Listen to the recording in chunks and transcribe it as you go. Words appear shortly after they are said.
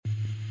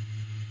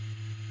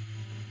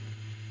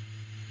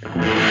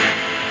Welcome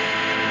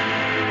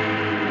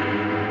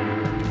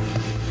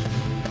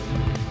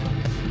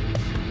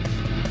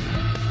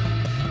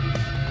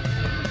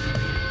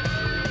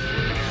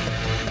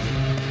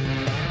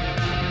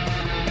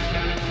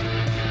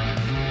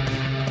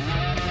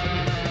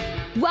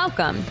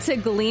to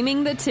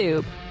Gleaming the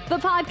Tube, the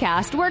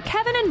podcast where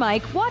Kevin and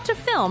Mike watch a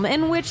film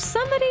in which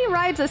somebody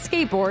rides a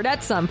skateboard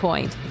at some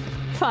point.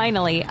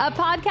 Finally, a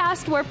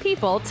podcast where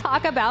people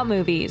talk about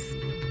movies.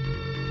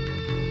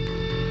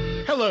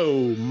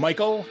 Hello,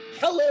 Michael.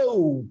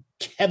 Hello,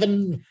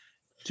 Kevin.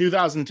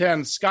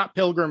 2010, Scott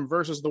Pilgrim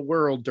vs. The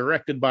World,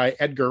 directed by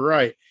Edgar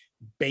Wright,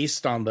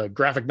 based on the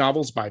graphic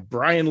novels by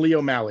Brian Lee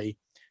O'Malley,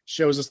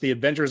 shows us the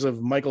adventures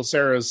of Michael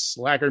Cera's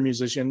slacker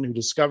musician who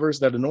discovers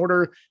that in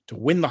order to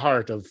win the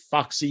heart of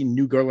foxy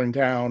New Girl in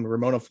town,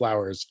 Ramona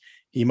Flowers,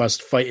 he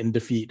must fight and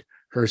defeat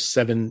her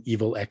 7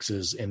 evil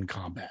exes in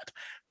combat.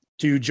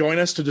 To join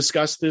us to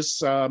discuss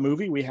this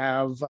movie, we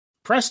have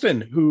Preston,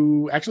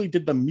 who actually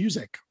did the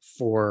music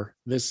for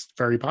this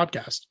very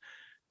podcast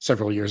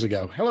several years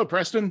ago. Hello,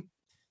 Preston.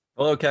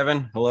 Hello,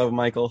 Kevin. Hello,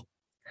 Michael.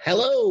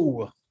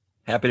 Hello.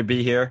 Happy to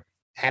be here.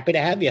 Happy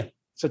to have you.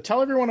 So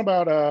tell everyone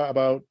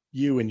about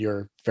you and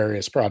your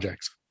various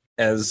projects.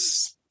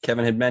 As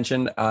Kevin had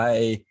mentioned,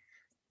 I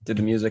did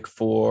the music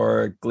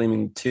for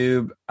Gleaming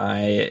Tube.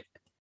 I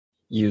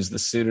used the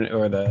student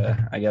or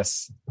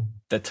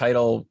the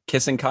title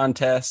Kissing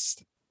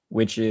Contest,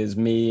 which is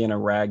me and a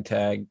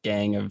ragtag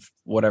gang of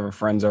whatever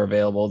friends are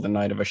available the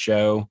night of a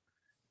show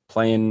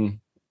playing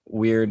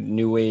weird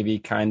new wavy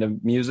kind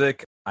of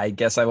music. I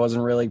guess I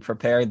wasn't really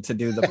prepared to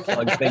do the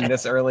plug thing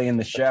this early in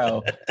the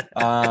show.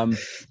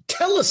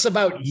 Tell us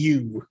about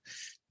you.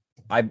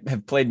 I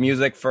have played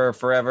music for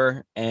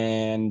forever.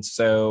 And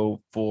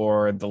so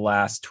for the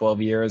last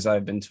 12 years,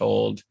 I've been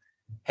told,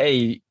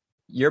 hey,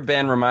 your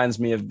band reminds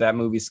me of that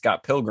movie,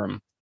 Scott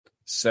Pilgrim.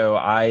 So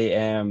I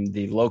am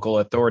the local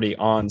authority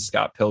on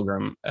Scott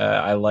Pilgrim.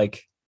 I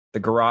like the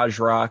garage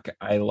rock.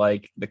 I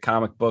like the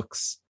comic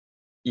books.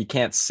 You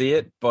can't see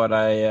it, but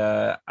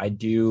I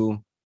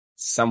do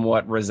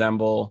somewhat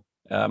resemble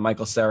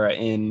Michael Cera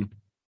in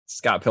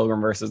Scott Pilgrim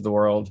versus the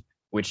World,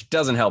 which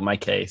doesn't help my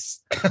case.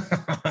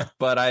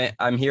 But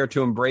I'm here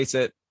to embrace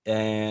it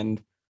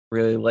and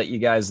really let you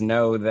guys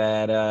know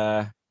that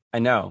I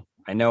know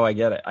I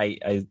get it.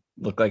 I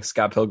look like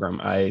Scott Pilgrim.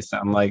 I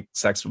sound like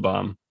Sex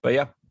Bomb. But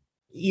yeah.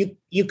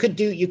 You could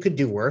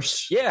do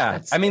worse.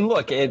 Yeah. I mean,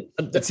 look,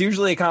 it's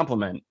usually a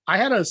compliment. I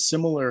had a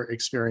similar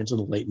experience in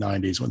the late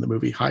 90s when the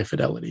movie High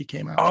Fidelity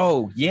came out.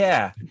 Oh,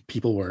 yeah.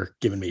 People were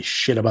giving me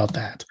shit about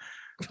that.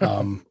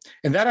 And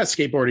that has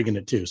skateboarding in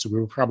it too, so we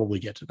will probably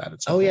get to that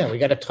at some point. Yeah, we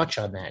got to touch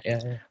on that.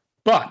 Yeah.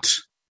 But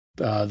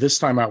this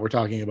time out, we're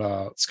talking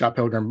about Scott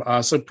Pilgrim.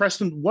 So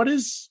Preston,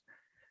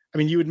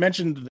 you had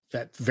mentioned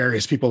that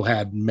various people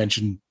had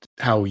mentioned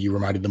how you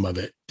reminded them of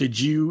it.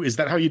 Is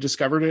that how you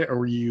discovered it, or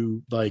were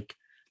you like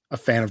a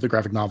fan of the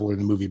graphic novel or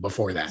the movie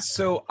before that?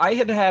 So I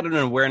had an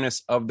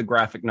awareness of the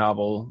graphic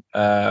novel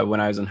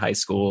when I was in high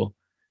school,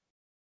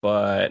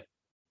 but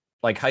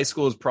like high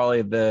school is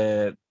probably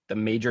the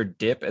major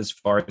dip as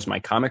far as my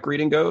comic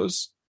reading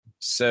goes.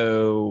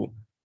 So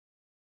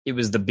it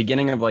was the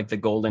beginning of like the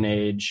golden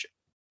age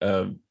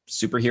of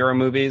superhero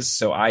movies.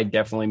 So I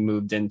definitely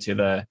moved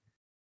into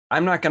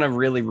I'm not going to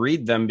really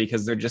read them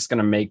because they're just going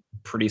to make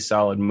pretty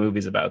solid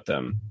movies about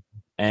them.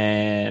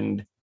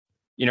 And,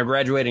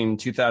 graduating in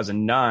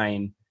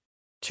 2009,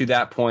 to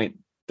that point,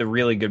 the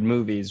really good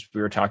movies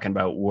we were talking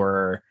about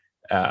were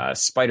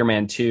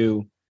Spider-Man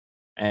 2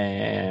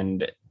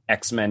 and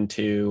X-Men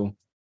 2.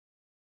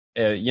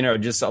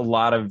 Just a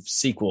lot of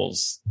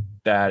sequels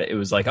that it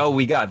was like, oh,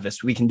 we got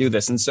this, we can do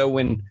this. And so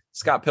when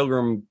Scott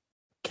Pilgrim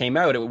came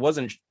out, it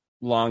wasn't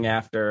long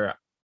after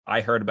I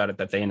heard about it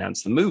that they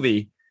announced the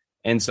movie.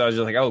 And so I was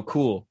just like, oh,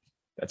 cool.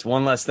 That's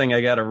one less thing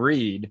I got to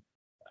read.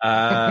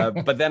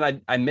 But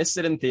then I missed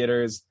it in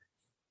theaters.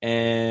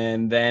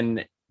 And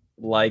then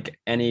like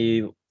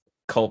any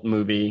cult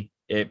movie,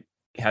 it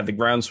had the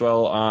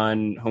groundswell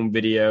on home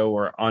video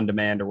or on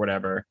demand or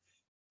whatever.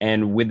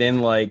 And within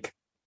like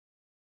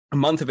a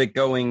month of it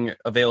going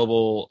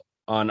available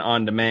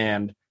on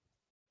demand,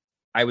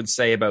 I would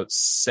say about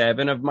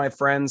 7 of my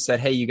friends said,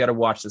 hey, you got to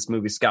watch this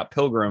movie, Scott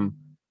Pilgrim.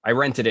 I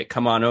rented it.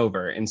 Come on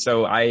over. And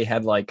so I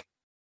had like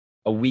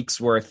a week's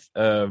worth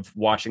of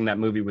watching that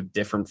movie with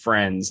different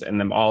friends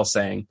and them all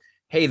saying,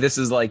 hey, this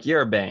is like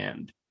your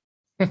band.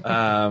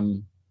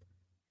 And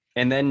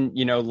then,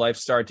 life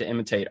started to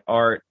imitate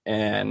art,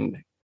 and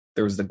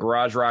there was the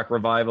garage rock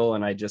revival,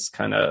 and I just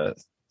kind of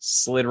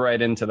slid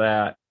right into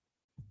that.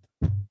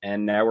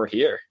 And now we're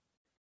here.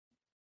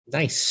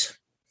 Nice.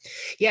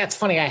 Yeah, it's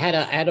funny. I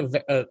had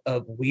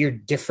a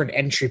weird different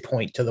entry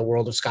point to the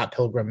world of Scott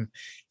Pilgrim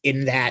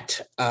in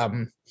that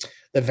the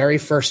very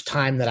first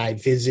time that I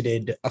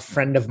visited a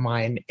friend of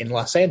mine in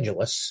Los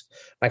Angeles,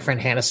 my friend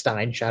Hannah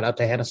Stein, shout out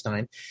to Hannah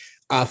Stein,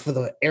 for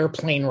the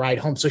airplane ride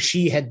home. So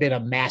she had been a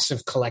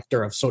massive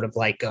collector of sort of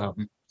like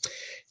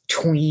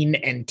tween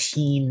and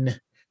teen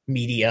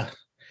media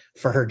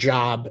for her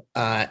job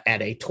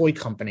at a toy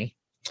company.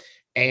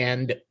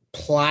 And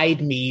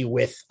plied me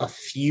with a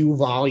few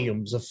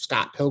volumes of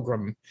Scott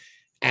Pilgrim,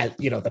 at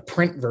the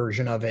print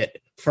version of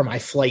it, for my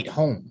flight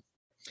home.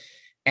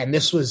 And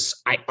this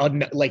was, I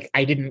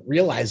didn't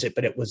realize it,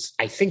 but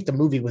I think the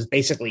movie was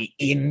basically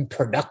in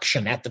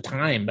production at the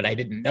time, but I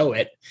didn't know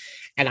it.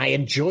 And I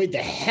enjoyed the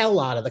hell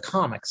out of the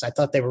comics. I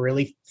thought they were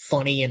really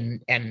funny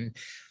and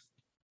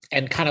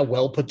kind of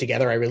well put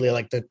together. I really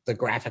liked the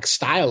graphic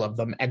style of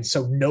them. And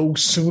so no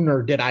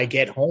sooner did I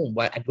get home,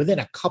 but within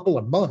a couple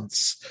of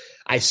months,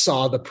 I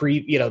saw the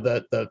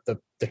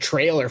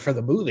trailer for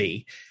the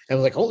movie. And I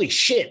was like, holy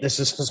shit, this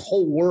is this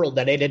whole world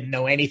that I didn't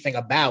know anything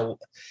about,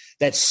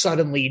 that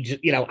suddenly,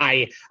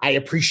 I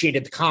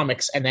appreciated the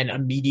comics and then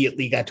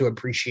immediately got to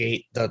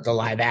appreciate the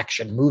live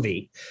action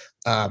movie,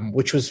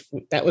 which was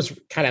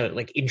kind of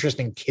like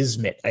interesting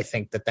kismet. I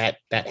think that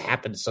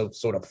happened so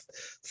sort of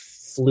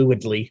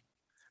fluidly.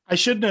 I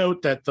should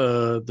note that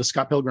the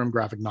Scott Pilgrim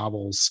graphic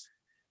novels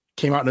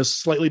came out in a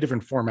slightly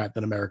different format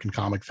than American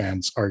comic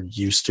fans are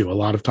used to. A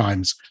lot of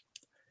times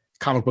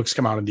comic books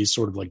come out in these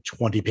sort of like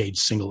 20-page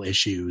single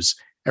issues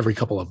every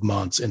couple of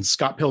months. And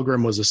Scott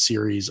Pilgrim was a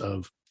series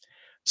of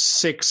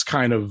 6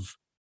 kind of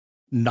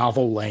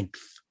novel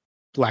length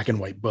black and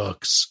white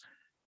books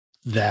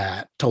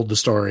that told the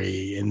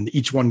story. And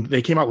each one,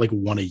 they came out like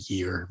one a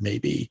year,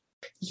 maybe.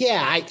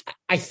 Yeah,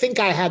 I think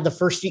I had the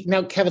first.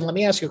 Now, Kevin, let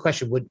me ask you a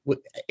question. Would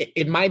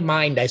in my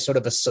mind, I sort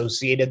of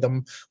associated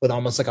them with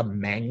almost like a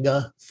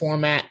manga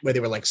format where they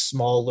were like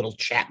small little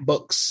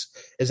chapbooks.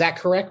 Is that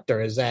correct,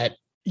 or is that?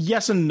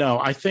 Yes and no.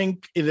 I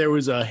think there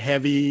was a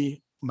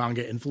heavy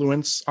manga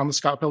influence on the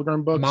Scott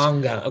Pilgrim books.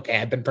 Manga. Okay,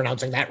 I've been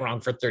pronouncing that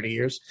wrong for 30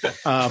 years.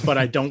 But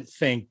I don't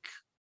think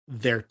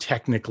they're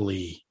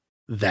technically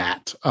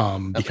that,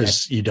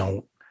 because you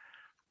don't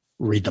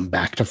read them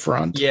back to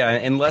front. Yeah,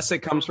 unless it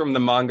comes from the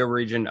manga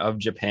region of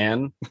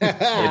Japan,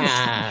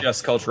 it's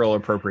just cultural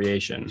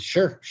appropriation.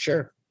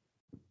 Sure.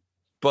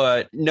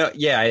 But no,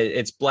 yeah,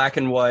 it's black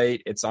and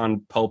white. It's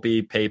on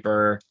pulpy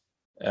paper,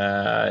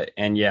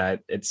 and yeah,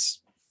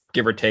 it's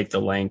give or take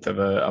the length of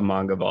a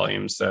manga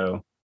volume.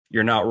 So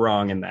you're not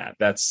wrong in that.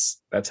 That's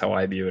how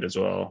I view it as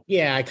well.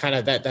 Yeah, I kind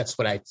of that's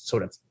what I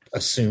sort of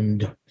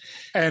assumed.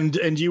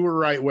 And you were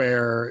right,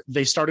 where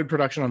they started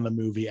production on the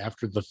movie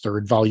after the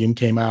 3rd volume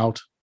came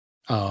out.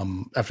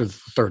 After the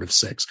 3rd of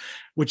 6,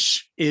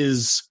 which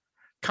is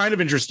kind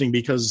of interesting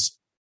because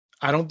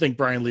I don't think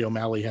Brian Lee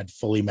O'Malley had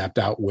fully mapped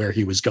out where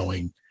he was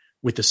going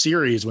with the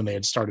series when they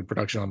had started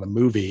production on the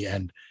movie.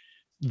 And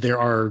there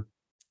are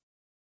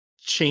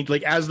change,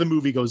 like as the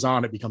movie goes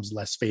on, it becomes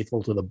less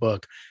faithful to the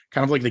book,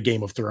 kind of like the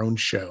Game of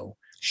Thrones show.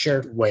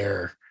 Sure.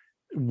 Where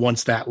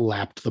once that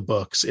lapped the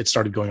books, it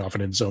started going off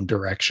in its own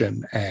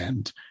direction.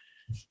 And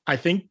I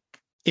think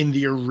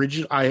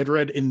I had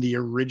read in the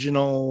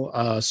original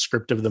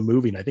script of the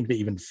movie, and I think they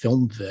even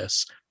filmed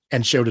this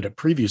and showed it at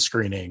preview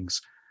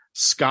screenings,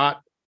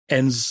 Scott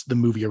ends the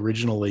movie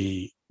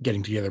originally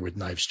getting together with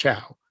Knives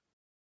Chow.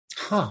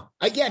 Huh.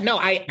 I think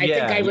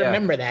I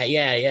remember that.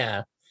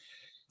 Yeah.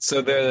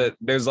 So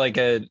there's like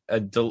a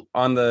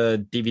on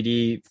the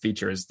DVD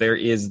features, there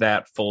is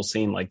that full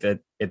scene like that.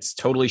 It's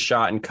totally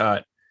shot and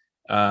cut.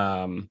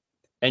 And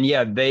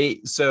yeah,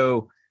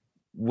 so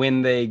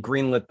when they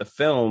greenlit the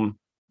film,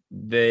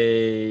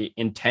 they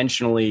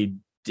intentionally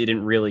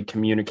didn't really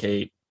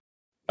communicate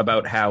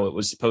about how it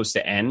was supposed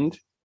to end.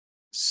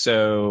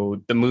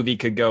 So the movie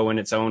could go in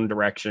its own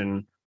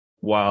direction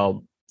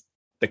while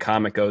the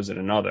comic goes in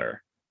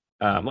another.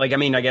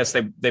 I guess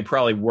they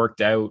probably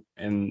worked out,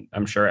 and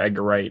I'm sure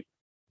Edgar Wright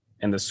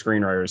and the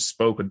screenwriters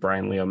spoke with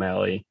Brian Lee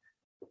O'Malley,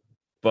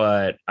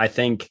 but I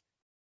think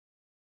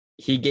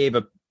he gave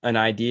an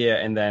idea,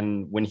 and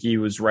then when he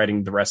was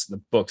writing the rest of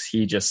the books,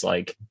 he just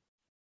like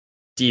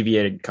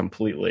deviated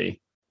completely.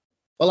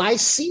 Well, I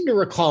seem to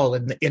recall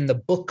in the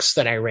books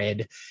that I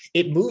read,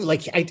 it moved,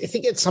 like I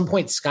think at some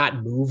point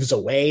Scott moves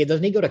away.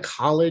 Doesn't he go to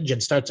college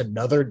and starts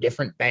another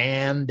different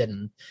band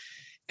and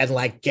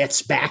like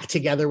gets back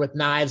together with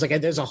Knives?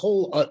 Like there's a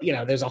whole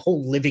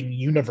living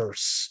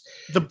universe.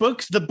 The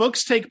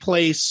books take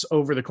place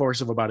over the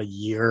course of about a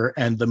year,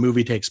 and the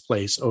movie takes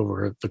place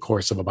over the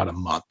course of about a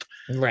month.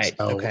 Right.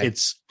 So okay.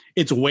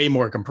 It's way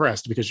more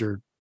compressed because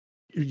you're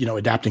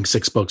adapting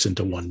 6 books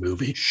into one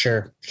movie.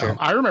 Sure.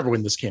 I remember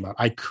when this came out,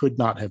 I could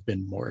not have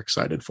been more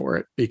excited for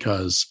it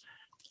because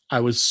I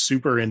was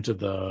super into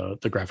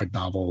the graphic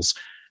novels.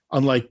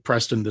 Unlike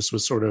Preston, this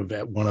was sort of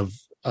at one of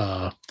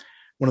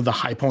the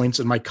high points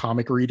in my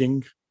comic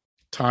reading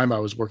time. I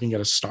was working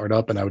at a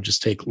startup, and I would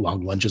just take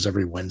long lunches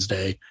every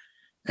Wednesday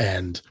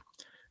and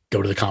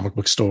go to the comic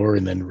book store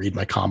and then read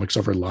my comics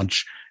over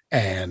lunch.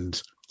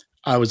 And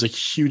I was a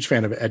huge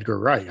fan of Edgar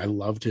Wright. I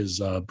loved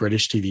his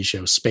British TV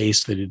show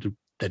Space that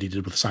he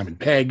did with Simon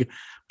Pegg.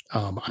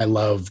 I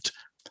loved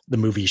the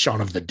movie Shaun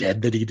of the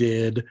Dead that he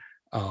did.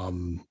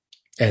 And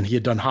he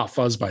had done Hot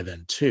Fuzz by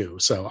then too.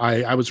 So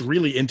I was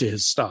really into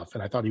his stuff,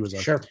 and I thought he was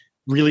a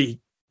really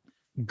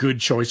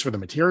good choice for the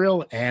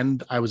material.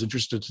 And I was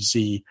interested to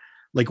see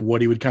like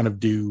what he would kind of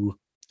do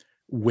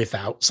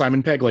without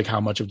Simon Pegg, like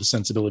how much of the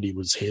sensibility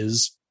was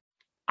his.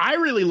 I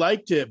really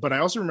liked it, but I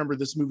also remember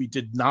this movie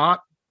did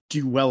not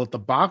do well at the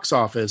box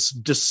office,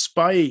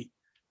 despite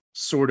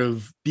sort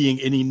of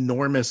being an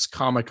enormous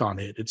Comic-Con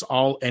hit. It's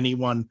all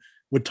anyone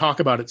would talk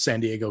about at San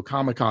Diego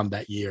Comic-Con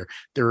that year.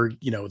 There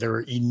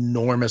were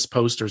enormous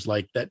posters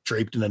like that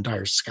draped an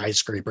entire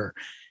skyscraper,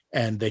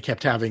 and they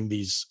kept having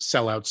these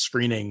sellout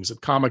screenings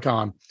at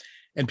Comic-Con,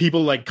 and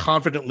people like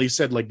confidently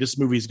said like this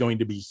movie is going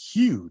to be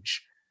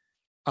huge.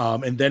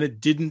 And then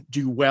it didn't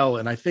do well.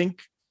 And I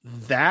think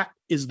that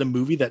is the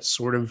movie that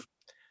sort of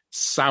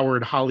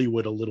soured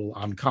Hollywood a little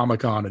on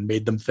Comic-Con and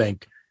made them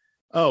think,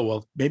 oh,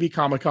 well, maybe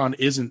Comic-Con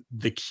isn't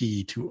the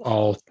key to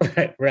all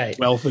right.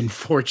 wealth and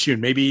fortune.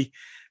 Maybe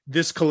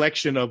this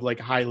collection of like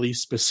highly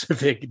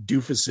specific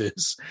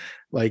doofuses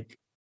like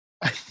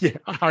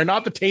are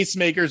not the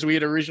tastemakers we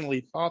had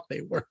originally thought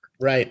they were.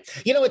 Right.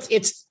 You know,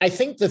 it's I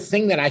think the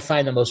thing that I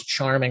find the most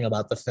charming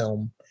about the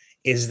film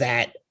is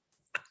that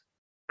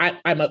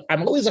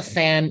I'm always a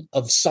fan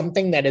of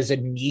something that is a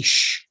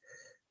niche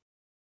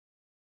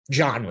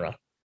genre,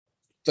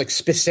 like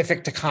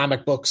specific to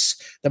comic books.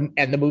 And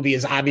the movie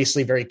is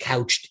obviously very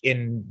couched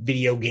in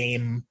video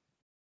game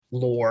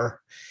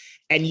lore.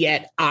 And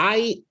yet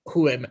I,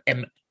 who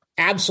am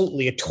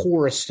absolutely a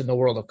tourist in the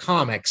world of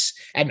comics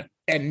and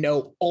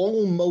know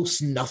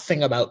almost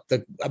nothing about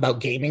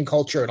gaming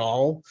culture at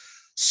all,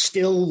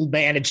 still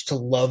managed to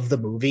love the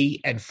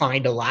movie and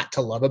find a lot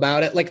to love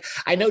about it. Like,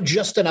 I know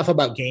just enough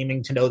about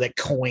gaming to know that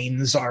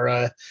coins are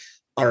a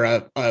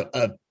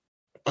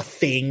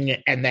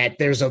thing, and that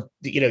there's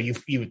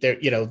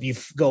you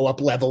go up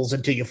levels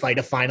until you fight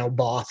a final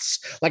boss.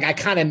 Like, I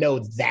kind of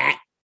know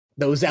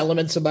those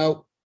elements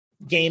about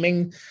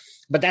gaming,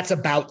 but that's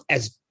about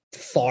as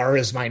far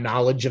as my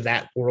knowledge of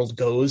that world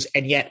goes.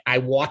 And yet I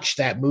watched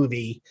that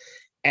movie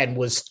and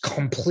was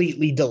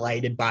completely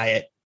delighted by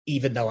it,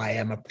 even though I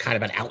am a kind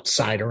of an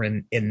outsider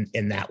in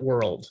that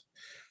world.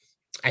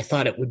 I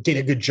thought it did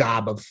a good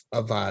job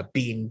of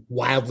being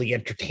wildly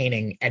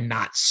entertaining and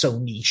not so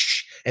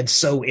niche and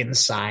so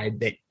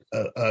inside that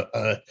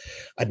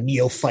a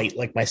neophyte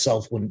like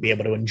myself wouldn't be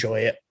able to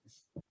enjoy it.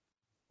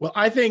 Well,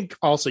 I think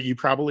also you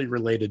probably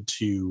related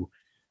to,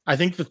 I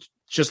think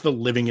just the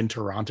living in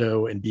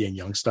Toronto and being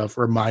young stuff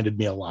reminded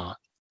me a lot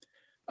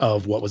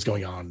of what was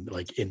going on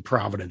like in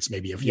Providence,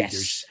 maybe a few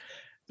years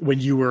when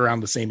you were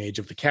around the same age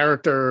of the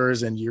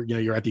characters, and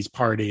you're at these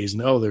parties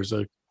and, oh, there's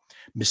a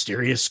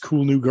mysterious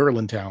cool new girl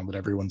in town that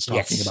everyone's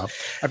talking about.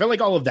 I felt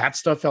like all of that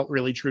stuff felt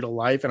really true to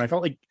life. And I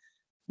felt like,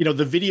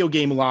 the video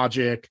game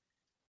logic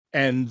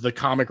and the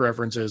comic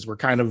references were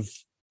kind of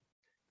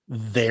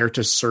there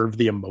to serve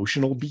the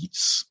emotional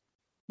beats.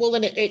 Well,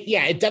 and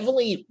it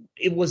definitely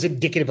was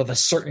indicative of a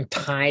certain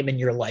time in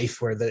your life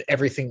where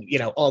everything,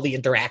 all the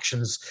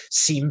interactions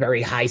seem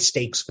very high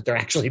stakes, but they're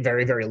actually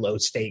very, very low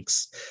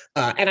stakes.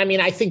 And I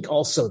mean, I think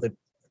also the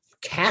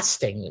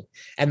casting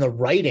and the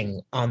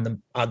writing on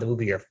the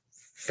movie are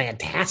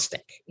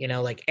fantastic.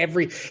 Like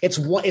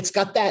it's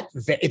got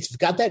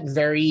that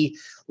very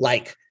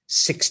like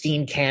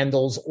 16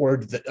 Candles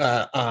or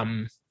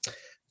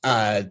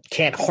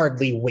Can't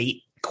Hardly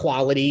Wait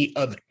quality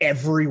of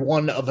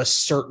everyone of a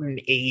certain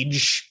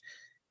age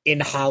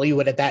in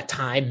Hollywood at that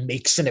time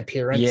makes an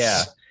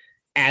appearance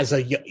as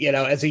a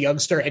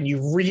youngster. And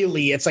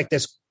it's like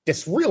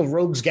this real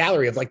rogues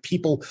gallery of like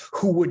people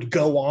who would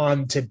go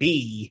on to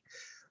be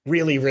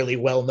really, really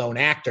well-known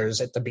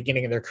actors at the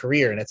beginning of their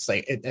career. And it's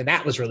like, and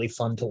that was really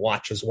fun to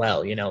watch as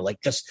well,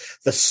 like just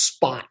the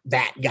spot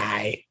that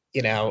guy,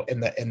 in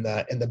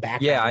the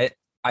background. Yeah.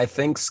 I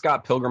think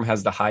Scott Pilgrim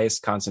has the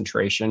highest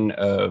concentration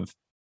of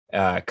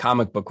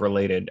comic book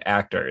related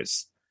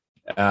actors.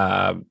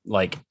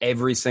 Like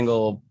every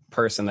single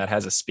person that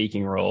has a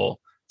speaking role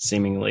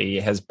seemingly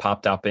has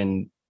popped up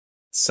in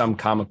some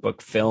comic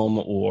book film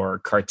or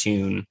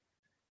cartoon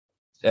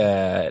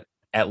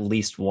at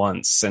least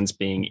once since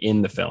being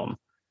in the film.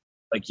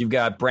 Like you've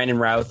got Brandon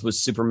Routh with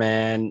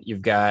Superman,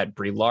 you've got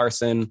Brie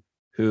Larson,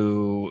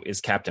 who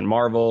is Captain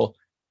Marvel,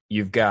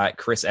 you've got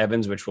Chris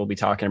Evans, which we'll be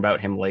talking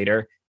about him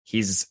later.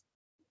 He's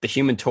the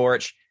Human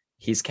Torch,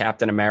 he's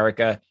Captain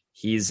America.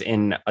 He's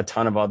in a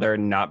ton of other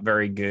not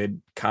very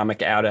good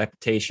comic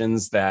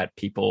adaptations that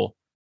people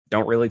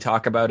don't really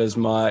talk about as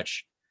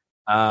much.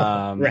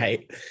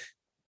 Right.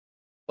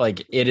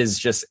 Like it is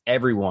just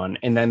everyone.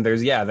 And then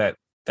there's, that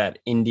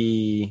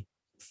indie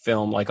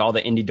film, like all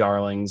the indie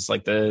darlings,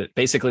 like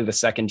basically the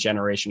second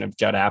generation of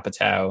Judd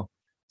Apatow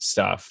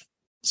stuff.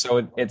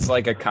 So it's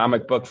like a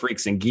comic book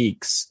freaks and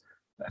geeks,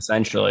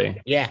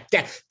 essentially. Yeah,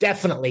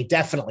 definitely.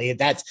 That's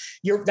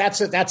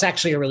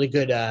actually a really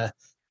good,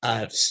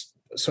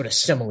 sort of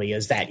simile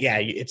is that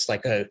it's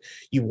like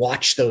you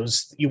watch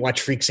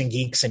Freaks and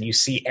Geeks and you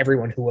see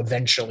everyone who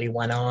eventually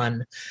went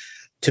on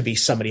to be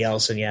somebody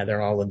else, and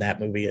they're all in that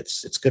movie.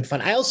 It's good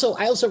fun. I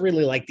also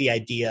really like the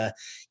idea,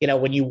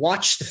 when you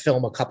watch the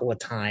film a couple of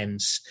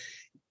times,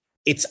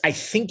 I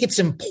think it's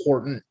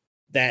important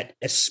that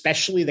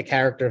especially the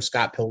character of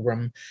Scott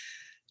Pilgrim,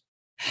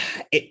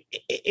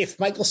 if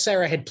Michael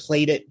Cera had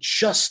played it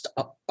just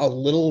a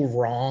little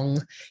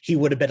wrong, he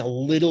would have been a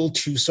little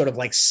too sort of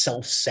like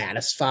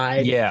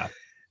self-satisfied. Yeah.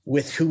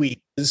 with who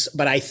he is.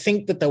 But I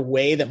think that the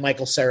way that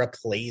Michael Cera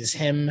plays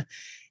him,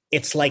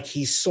 it's like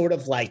he sort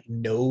of like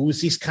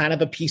knows he's kind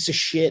of a piece of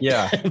shit.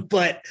 Yeah.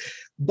 but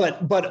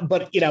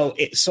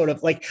it's sort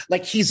of like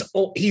he's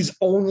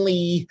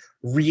only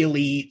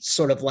really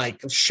sort of like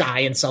shy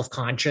and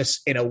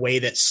self-conscious in a way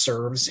that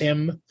serves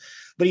him,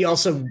 but he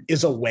also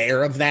is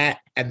aware of that.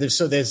 And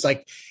there's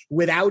like,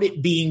 without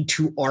it being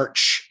too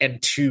arch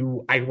and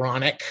too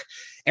ironic,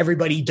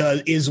 everybody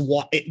is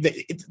what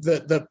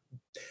the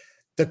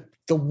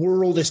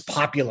world is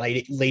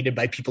populated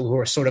by people who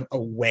are sort of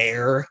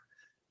aware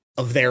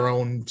of their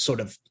own sort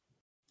of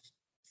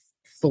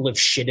full of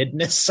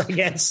shittedness, I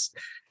guess.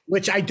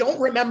 Which I don't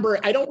remember.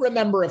 I don't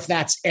remember if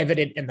that's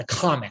evident in the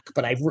comic,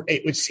 but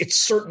it's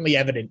certainly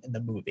evident in the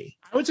movie.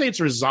 I would say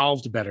it's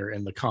resolved better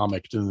in the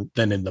comic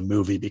than in the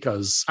movie,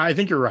 because I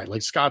think you're right.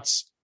 Like,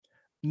 Scott's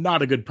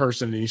not a good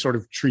person, and he sort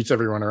of treats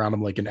everyone around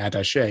him like an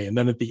attaché. And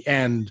then at the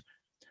end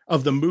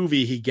of the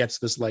movie, he gets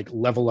this like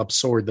level up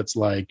sword that's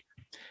like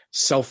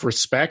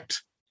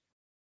self-respect.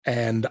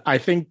 And I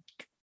think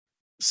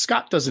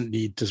Scott doesn't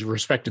need to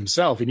respect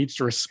himself. He needs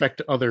to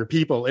respect other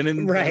people. And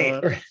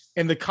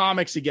in the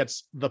comics, he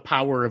gets the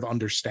power of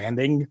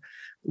understanding,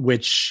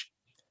 which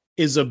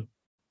is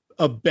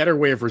a better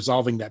way of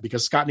resolving that,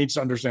 because Scott needs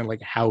to understand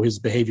like how his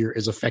behavior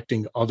is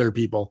affecting other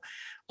people.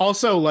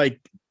 Also,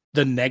 like,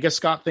 the Nega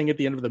Scott thing at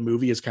the end of the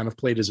movie is kind of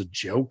played as a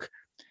joke.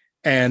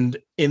 And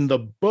in the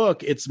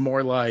book, it's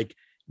more like,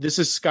 this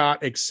is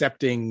Scott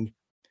accepting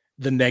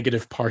the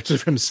negative parts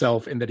of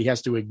himself, and that he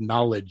has to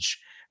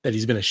acknowledge that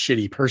he's been a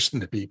shitty person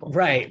to people.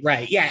 Right.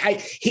 Yeah.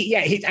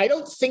 I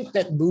don't think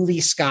that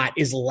movie Scott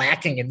is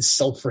lacking in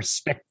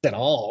self-respect at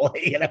all.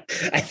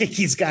 I think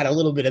he's got a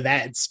little bit of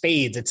that in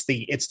spades.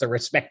 It's the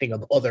respecting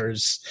of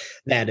others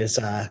that is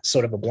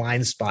sort of a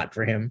blind spot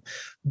for him.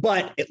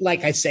 But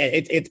like I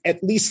said, it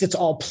at least it's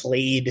all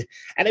played.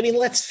 And I mean,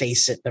 let's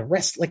face it, the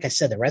rest, like I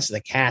said, the rest of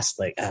the cast,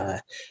 like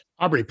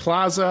Aubrey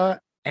Plaza,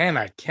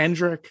 Anna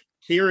Kendrick,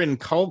 Kieran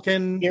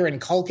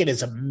Culkin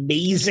is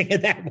amazing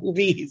in that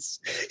movie. He's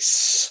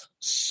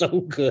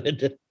so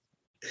good.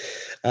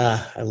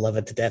 I love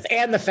it to death.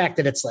 And the fact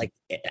that it's like,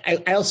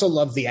 I also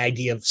love the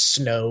idea of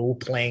snow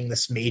playing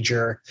this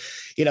major,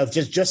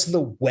 just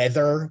the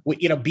weather,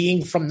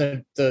 being from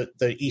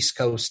the East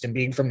Coast and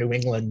being from New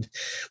England,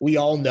 we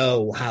all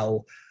know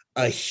how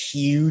a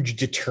huge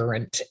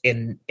deterrent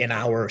in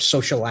our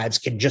social lives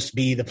can just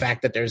be the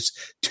fact that there's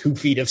 2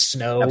 feet of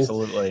snow.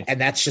 Absolutely. And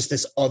that's just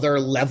this other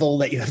level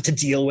that you have to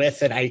deal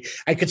with. And I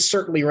could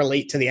certainly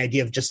relate to the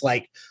idea of just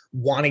like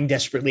wanting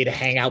desperately to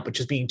hang out, but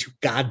just being too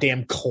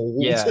goddamn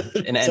cold. Yeah.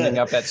 And ending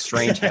up at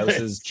strange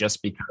houses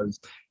just because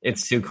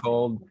it's too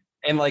cold.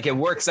 And like, it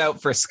works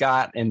out for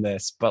Scott in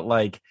this, but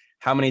like,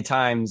 how many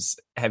times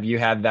have you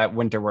had that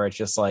winter where it's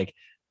just like,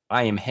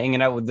 I am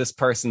hanging out with this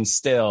person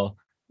still,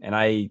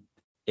 and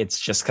it's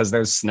just because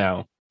there's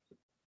snow.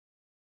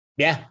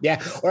 Yeah.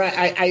 Or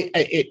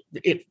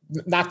it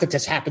not that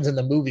this happens in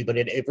the movie, but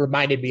it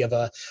reminded me of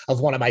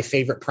one of my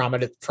favorite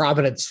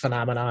Providence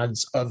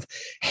phenomenons of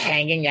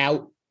hanging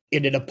out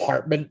in an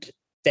apartment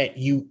that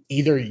you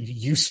either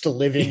used to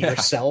live in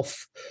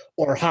yourself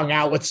or hung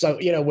out with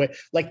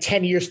with like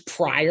 10 years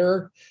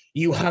prior,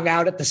 you hung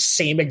out at the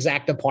same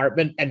exact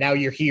apartment, and now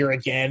you're here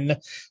again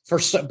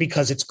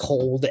because it's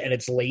cold and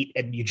it's late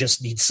and you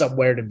just need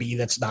somewhere to be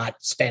that's not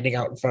standing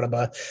out in front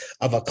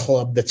of a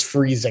club that's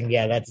freezing.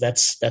 Yeah,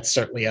 that's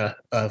certainly a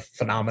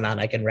phenomenon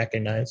I can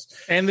recognize.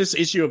 And this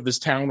issue of this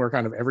town where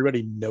kind of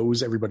everybody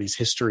knows everybody's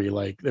history.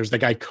 Like, there's the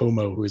guy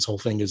Como, who his whole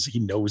thing is he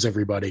knows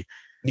everybody.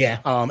 Yeah.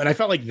 And I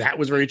felt like that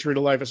was very true to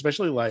life,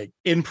 especially like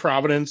in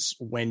Providence,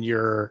 when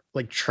you're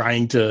like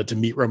trying to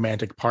meet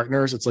romantic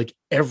partners. It's like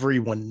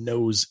everyone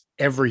knows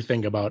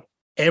everything about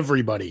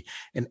everybody,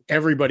 and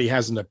everybody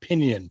has an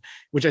opinion,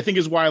 which I think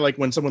is why, like,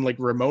 when someone like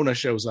Ramona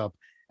shows up,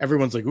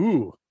 everyone's like,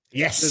 ooh,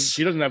 yes,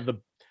 she doesn't have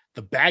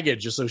the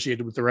baggage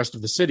associated with the rest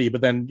of the city.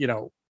 But then,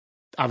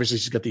 obviously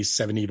she's got these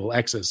 7 evil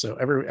exes. So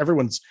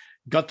everyone's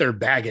got their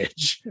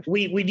baggage.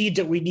 We need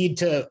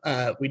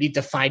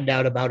to find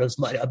out about as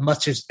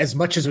much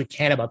as we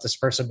can about this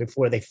person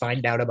before they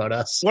find out about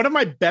us. One of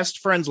my best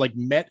friends like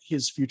met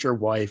his future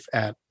wife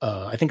at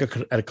I think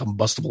at a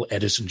Combustible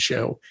Edison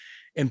show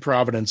in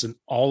Providence, and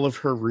all of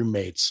her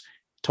roommates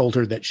told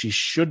her that she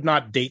should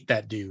not date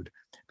that dude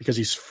because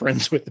he's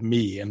friends with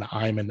me and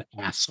I'm an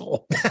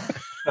asshole.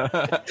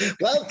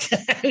 Well,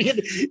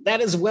 that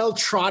is well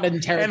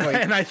trodden territory.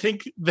 And I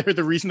think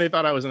the reason they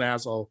thought I was an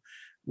asshole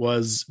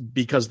was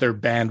because their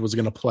band was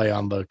going to play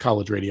on the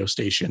college radio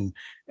station,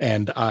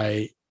 and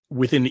I,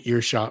 within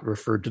earshot,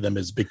 referred to them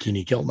as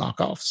Bikini Kill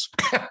knockoffs.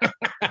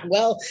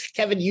 Well,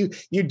 Kevin, you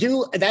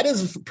do, that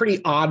is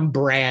pretty on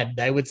brand.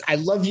 I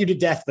love you to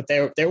death, but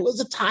there was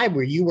a time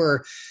where you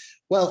were,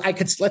 well,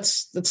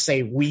 let's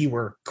say we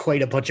were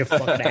quite a bunch of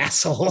fucking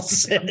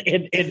assholes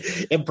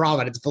in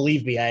Providence.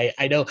 Believe me,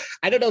 I know.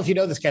 I don't know if you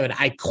know this, Kevin.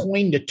 I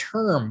coined a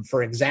term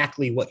for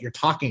exactly what you're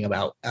talking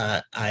about.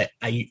 I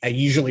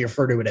usually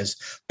refer to it as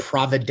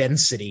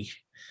providensity.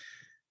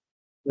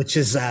 which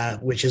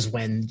is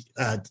when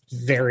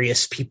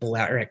various people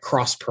are at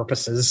cross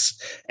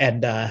purposes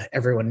and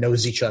everyone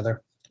knows each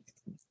other.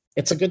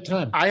 It's a good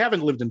time. I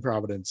haven't lived in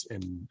Providence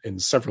in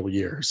several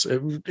years.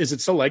 Is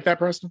it still like that,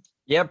 Preston?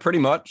 Yeah, pretty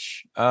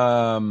much.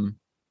 I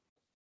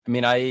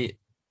mean,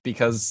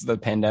 because of the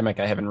pandemic,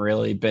 I haven't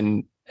really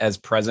been as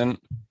present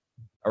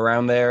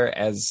around there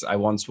as I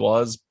once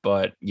was.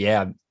 But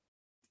yeah,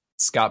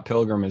 Scott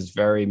Pilgrim is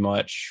very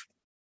much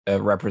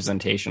a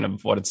representation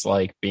of what it's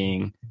like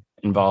being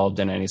involved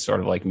in any sort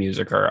of like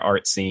music or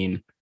art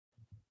scene,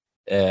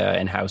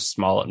 and how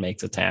small it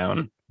makes a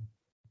town.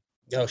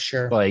 Oh,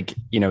 sure. Like,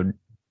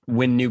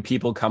 when new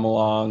people come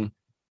along,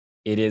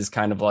 it is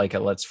kind of like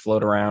let's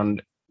float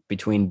around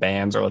between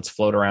bands, or let's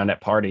float around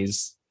at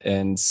parties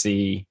and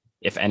see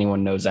if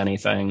anyone knows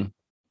anything.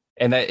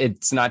 And that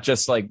it's not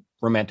just like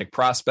romantic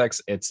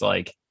prospects. It's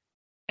like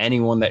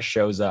anyone that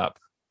shows up,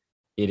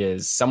 it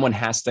is someone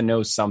has to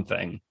know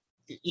something.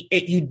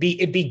 It'd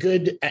be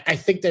good. I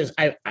think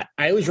I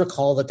always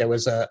recall that there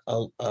was a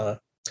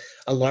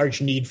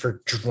large need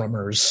for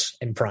drummers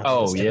in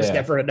Providence. There was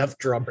never enough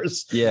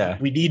drummers. Yeah.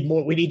 We need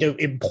more. We need to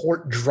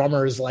import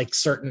drummers like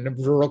certain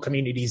rural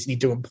communities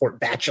need to import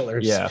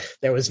bachelors. Yeah.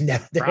 There was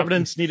never.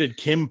 Providence needed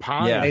Kim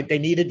Pine. Yeah. They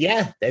needed,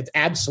 it's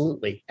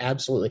absolutely.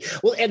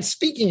 Well, and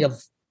speaking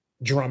of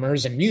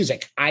drummers and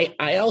music,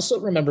 I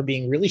also remember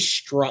being really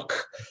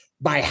struck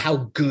by how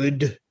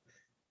good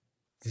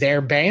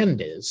their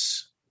band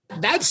is.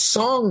 That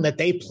song that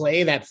they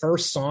play, that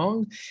first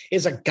song,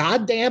 is a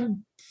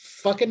goddamn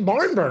fucking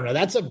barn burner.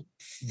 That's a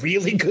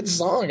really good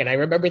song. And I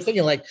remember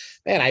thinking like,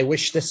 man, I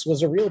wish this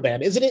was a real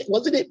band.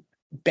 Wasn't it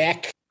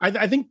Beck?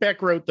 I think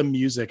Beck wrote the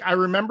music. I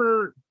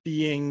remember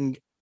being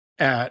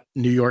at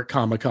New York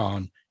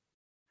Comic-Con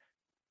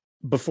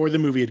before the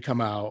movie had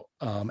come out,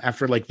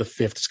 after like the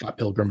 5th Scott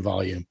Pilgrim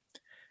volume.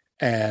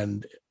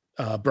 And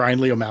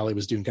Brian Lee O'Malley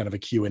was doing kind of a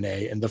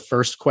Q&A. And the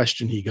first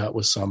question he got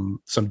was some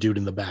dude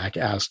in the back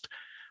asked,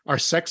 "Are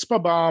Sex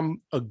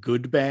Bomb a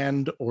good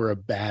band or a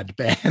bad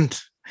band?"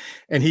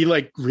 And he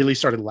like really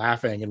started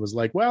laughing and was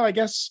like, "Well, I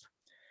guess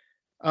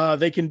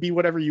they can be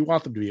whatever you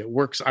want them to be. It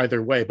works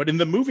either way." But in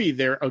the movie,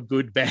 they're a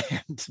good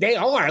band. They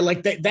are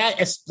like that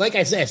is, like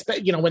I said,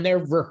 when they're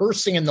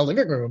rehearsing in the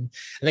living room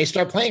and they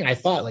start playing, I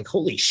thought like,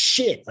 holy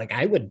shit, like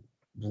I would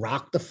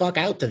rock the fuck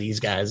out to these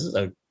guys.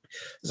 This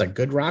is a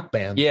good rock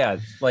band. Yeah.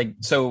 Like,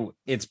 so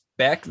it's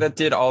Beck that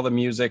did all the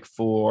music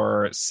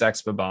for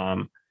Sex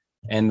Bomb.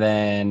 And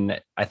then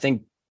I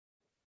think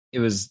it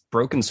was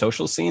Broken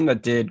Social Scene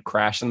that did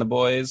Crash and the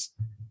Boys.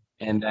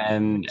 And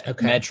then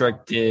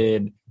Metric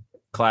did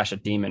Clash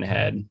at Demon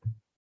Head.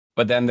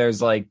 But then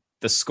there's like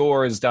the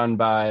score is done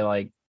by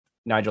like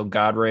Nigel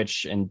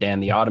Godrich and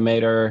Dan the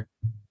Automator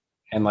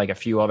and like a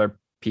few other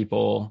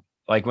people.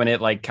 Like when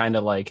it like kind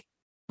of like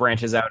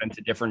branches out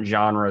into different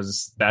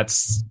genres,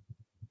 that's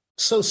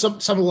so some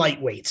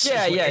lightweights.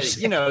 Yeah.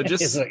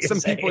 Just some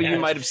people you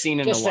might have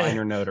seen in a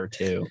liner note or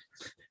two.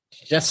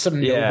 Just some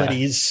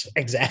nobodies.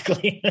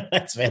 Exactly.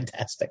 That's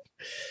fantastic.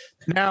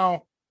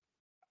 Now,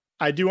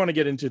 I do want to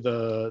get into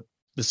the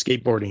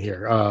skateboarding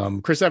here.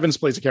 Chris Evans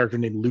plays a character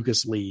named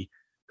Lucas Lee,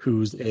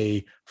 who's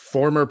a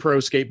former pro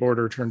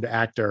skateboarder turned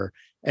actor.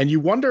 And you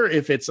wonder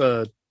if it's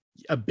a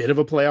bit of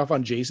a playoff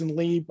on Jason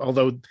Lee,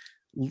 although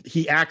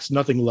he acts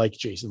nothing like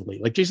Jason Lee.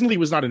 Like Jason Lee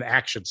was not an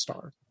action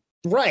star.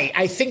 Right.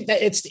 I think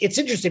that it's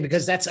interesting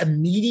because that's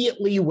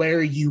immediately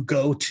where you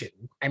go to.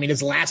 I mean,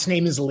 his last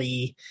name is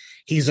Lee.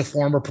 He's a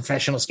former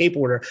professional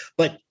skateboarder,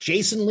 but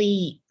Jason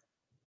Lee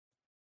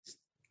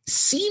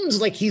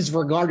seems like he's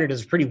regarded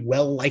as a pretty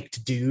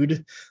well-liked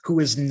dude who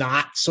is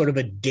not sort of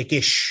a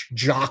dickish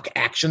jock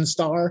action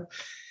star.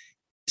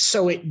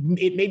 So it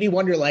made me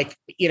wonder, like,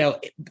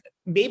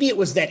 maybe it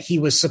was that he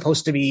was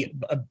supposed to be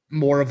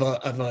more of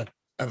a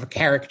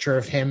caricature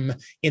of him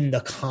in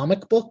the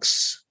comic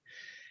books.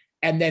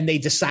 And then they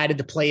decided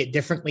to play it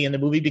differently in the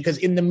movie, because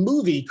in the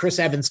movie, Chris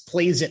Evans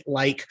plays it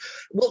like,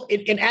 well,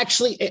 in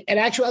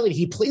actuality,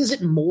 he plays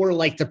it more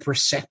like the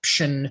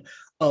perception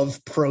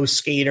of pro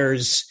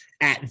skaters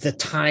at the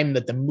time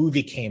that the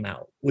movie came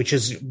out, which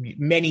is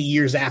many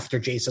years after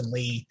Jason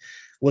Lee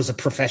was a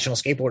professional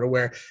skateboarder,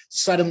 where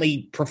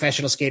suddenly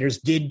professional skaters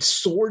did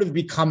sort of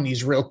become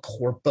these real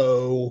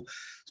corpo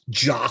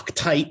jock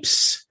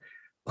types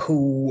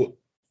who,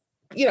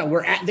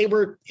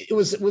 it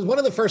was one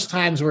of the first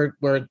times where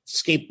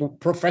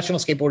professional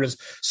skateboarders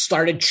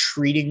started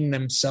treating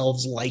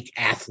themselves like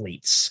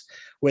athletes,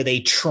 where they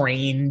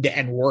trained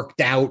and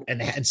worked out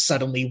and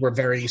suddenly were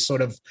very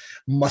sort of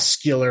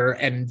muscular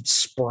and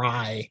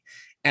spry.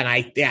 And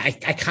I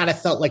kind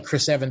of felt like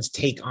Chris Evans'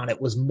 take on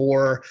it was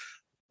more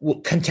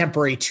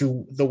contemporary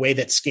to the way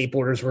that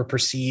skateboarders were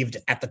perceived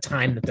at the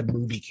time that the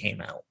movie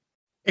came out.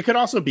 It could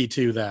also be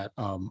too that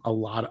a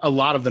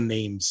lot of the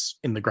names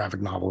in the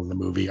graphic novel and the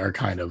movie are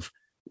kind of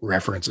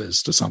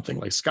references to something.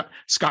 Like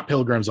Scott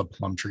Pilgrim's a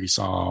Plumtree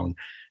song.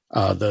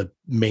 The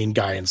main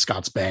guy in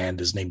Scott's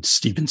band is named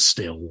Stephen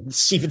Stills.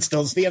 Stephen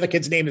Stills. The other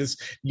kid's name is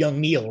Young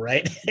Neil,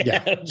 right?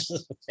 Yeah.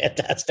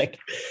 Fantastic.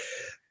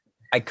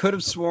 I could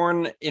have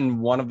sworn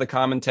in one of the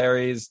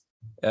commentaries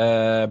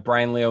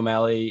Brian Lee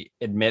O'Malley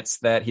admits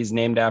that he's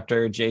named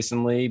after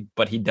Jason Lee,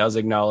 but he does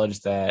acknowledge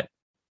that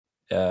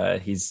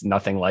he's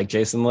nothing like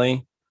Jason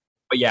Lee.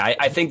 But yeah,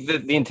 I think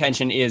that the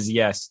intention is,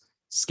 yes,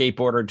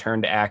 skateboarder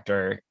turned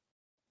actor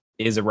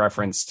is a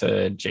reference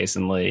to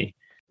Jason Lee.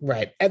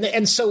 Right.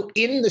 And so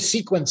in the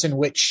sequence in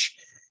which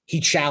he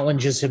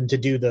challenges him to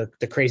do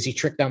the crazy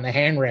trick down the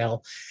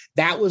handrail,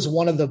 that was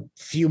one of the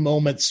few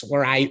moments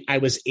where I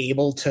was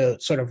able to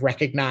sort of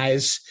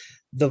recognize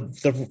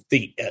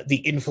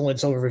the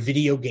influence over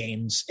video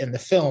games in the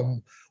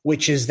film,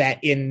 which is that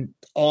in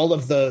all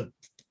of the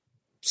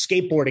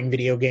skateboarding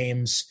video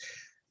games,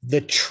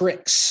 the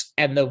tricks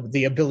and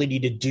the ability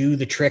to do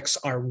the tricks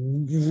are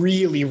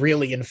really,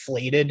 really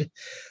inflated,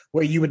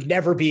 where you would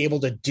never be able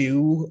to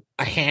do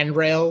a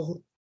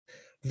handrail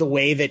the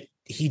way that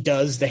he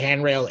does the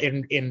handrail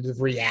in the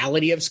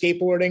reality of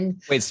skateboarding.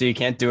 Wait, so you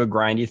can't do a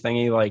grindy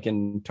thingy like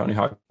in Tony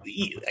Hawk?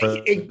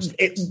 And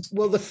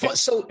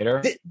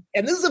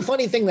this is a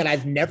funny thing that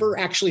I've never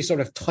actually sort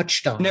of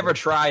touched on. Never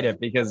tried it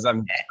because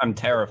I'm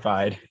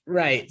terrified.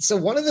 Right. So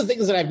one of the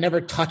things that I've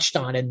never touched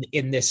on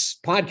in this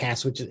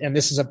podcast, and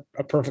this is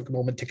a perfect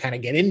moment to kind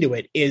of get into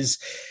it, is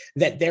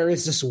that there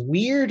is this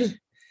weird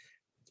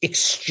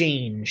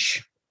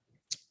exchange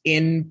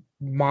in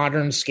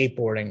modern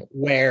skateboarding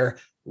where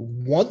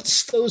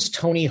once those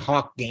Tony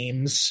Hawk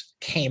games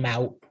came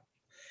out,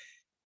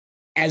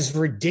 as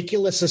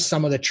ridiculous as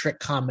some of the trick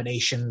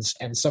combinations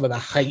and some of the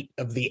height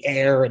of the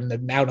air and the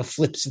amount of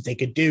flips that they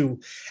could do,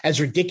 as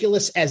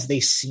ridiculous as they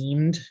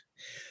seemed,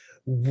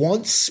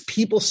 once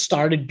people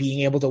started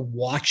being able to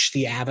watch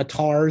the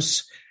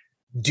avatars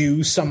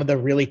do some of the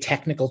really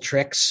technical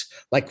tricks,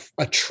 like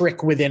a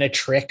trick within a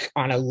trick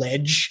on a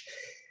ledge,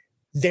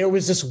 there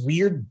was this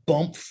weird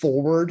bump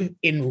forward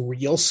in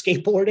real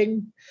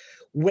skateboarding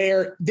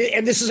where,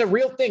 and this is a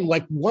real thing,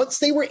 like once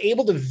they were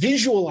able to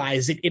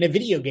visualize it in a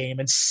video game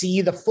and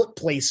see the foot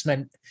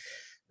placement,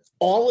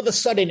 all of a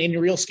sudden in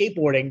real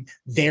skateboarding,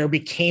 there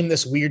became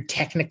this weird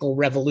technical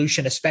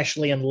revolution,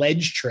 especially in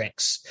ledge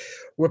tricks,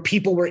 where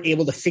people were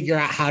able to figure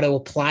out how to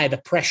apply the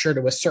pressure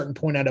to a certain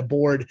point on a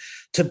board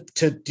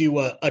to do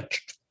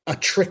a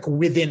trick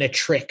within a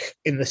trick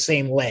in the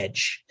same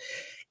ledge.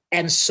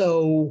 And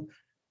so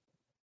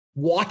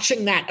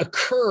watching that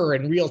occur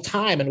in real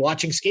time and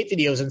watching skate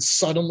videos, and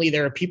suddenly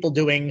there are people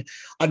doing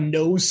a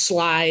nose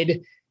slide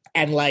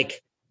and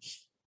like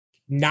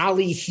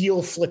nollie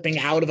heel flipping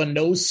out of a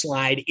nose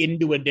slide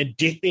into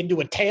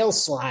a tail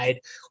slide,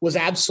 was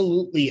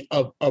absolutely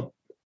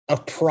a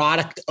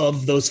product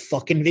of those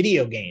fucking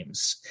video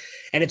games.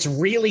 And it's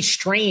really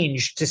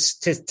strange to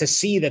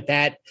see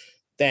that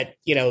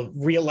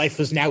real life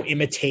was now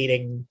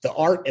imitating the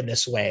art in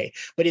this way.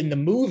 But in the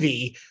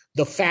movie,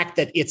 the fact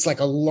that it's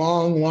like a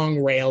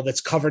long rail that's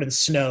covered in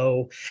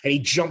snow, and he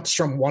jumps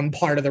from one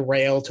part of the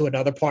rail to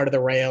another part of the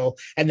rail,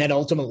 and then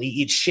ultimately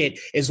eats shit,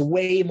 is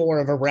way more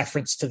of a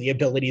reference to the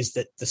abilities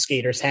that the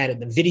skaters had in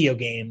the video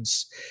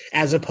games,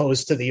 as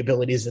opposed to the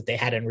abilities that they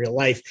had in real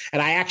life.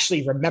 And I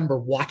actually remember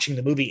watching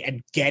the movie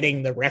and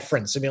getting the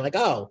reference and being like,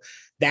 oh,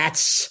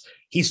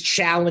 he's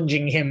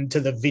challenging him to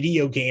the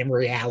video game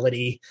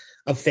reality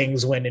of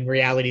things, when in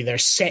reality they're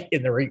set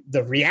in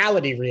the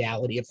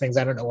reality of things.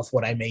 I don't know if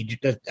what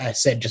I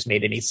said just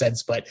made any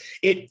sense, but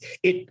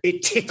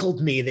it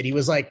tickled me that he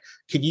was like,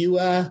 "Can you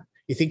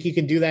think you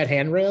can do that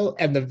handrail?"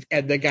 And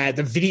the guy,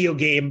 the video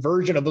game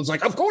version of it, was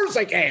like, "Of course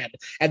I can."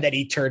 And then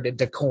he turned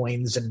into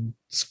coins, and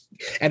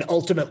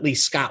ultimately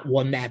Scott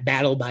won that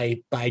battle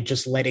by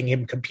just letting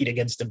him compete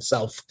against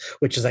himself,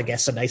 which is, I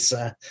guess, a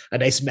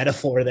nice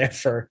metaphor there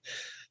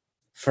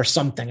for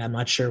something. I'm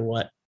not sure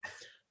what.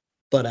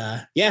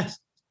 But yeah,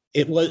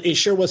 it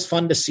sure was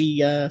fun to see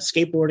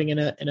skateboarding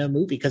in a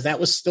movie, because that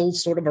was still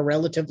sort of a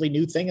relatively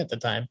new thing at the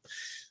time.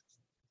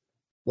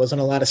 Wasn't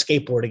a lot of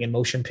skateboarding in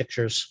motion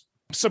pictures.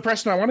 So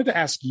Preston, I wanted to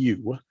ask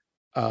you,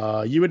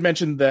 you had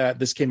mentioned that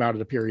this came out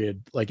at a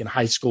period like in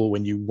high school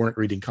when you weren't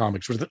reading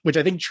comics, which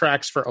I think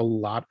tracks for a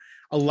lot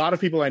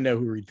of people I know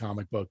who read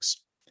comic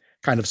books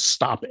kind of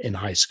stop in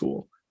high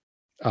school.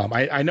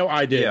 I know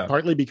I did,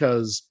 partly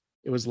because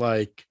it was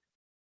like,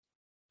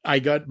 I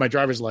got my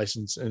driver's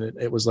license, and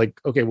it was like,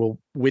 okay, well,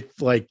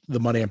 with like the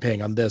money I'm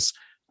paying on this,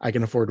 I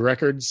can afford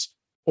records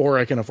or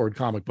I can afford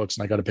comic books,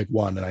 and I got to pick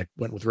one, and I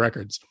went with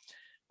records,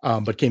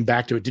 but came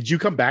back to it. Did you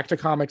come back to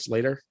comics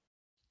later?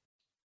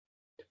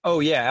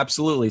 Oh yeah,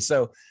 absolutely.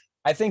 So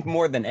I think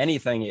more than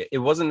anything, it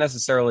wasn't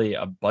necessarily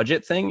a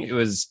budget thing. It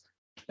was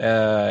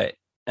an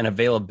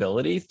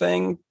availability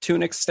thing to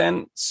an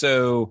extent.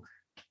 So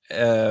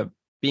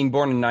being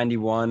born in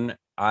 91,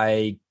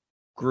 I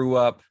grew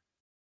up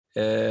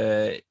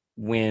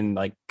when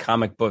like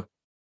comic book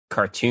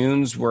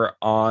cartoons were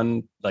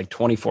on like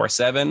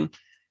 24/7,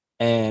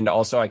 and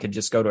also I could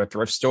just go to a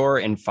thrift store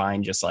and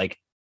find just like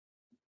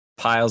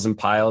piles and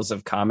piles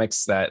of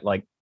comics that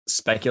like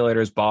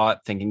speculators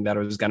bought, thinking that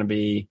it was going to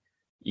be,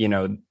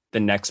 the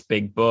next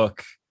big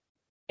book,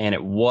 and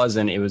it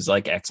wasn't. It was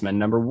like X-Men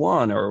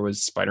 #1, or it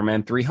was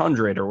Spider-Man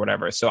 300 or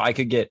whatever. So I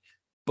could get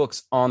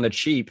books on the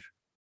cheap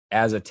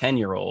as a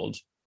 10-year-old,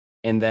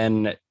 and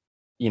then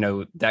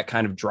that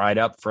kind of dried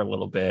up for a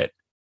little bit.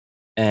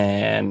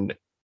 And,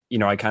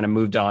 I kind of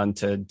moved on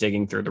to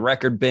digging through the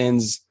record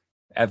bins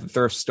at the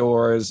thrift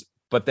stores.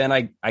 But then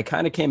I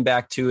kind of came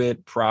back to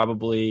it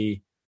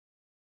probably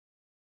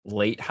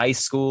late high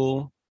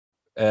school,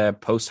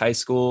 post high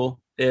school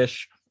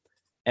ish.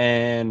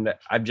 And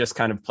I've just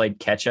kind of played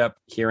catch up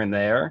here and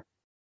there.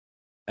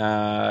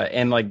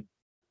 And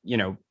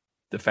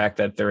the fact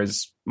that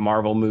there's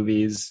Marvel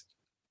movies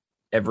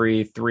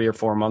every 3 or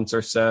 4 months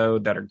or so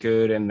that are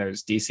good, and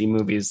there's DC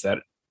movies that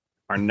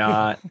are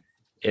not.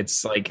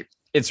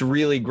 It's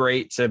really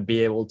great to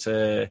be able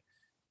to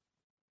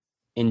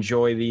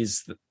enjoy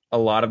a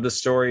lot of the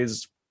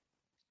stories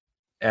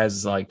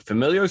as like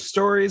familiar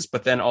stories,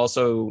 but then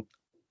also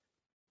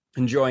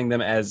enjoying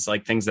them as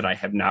like things that I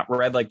have not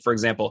read. Like, for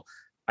example,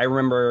 I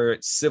remember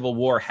Civil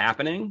War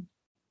happening,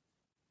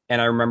 and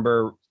I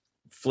remember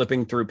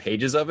flipping through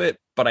pages of it,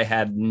 but I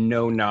had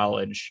no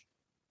knowledge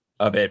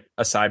of it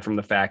aside from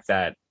the fact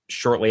that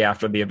shortly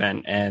after the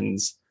event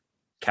ends,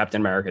 Captain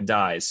America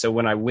dies. So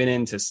when I went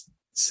into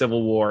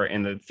Civil War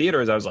in the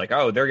theaters, I was like,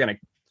 oh, they're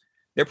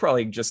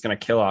probably just going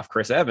to kill off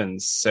Chris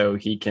Evans so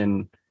he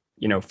can,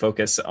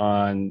 focus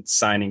on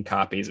signing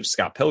copies of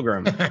Scott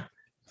Pilgrim.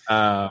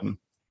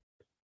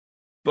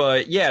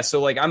 But yeah, so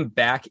like I'm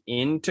back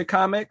into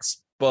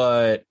comics,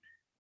 but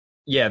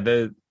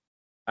yeah,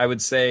 I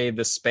would say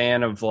the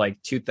span of like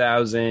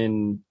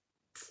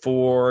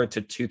 2004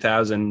 to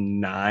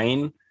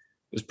 2009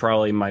 was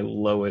probably my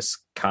lowest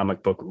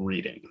comic book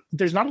reading.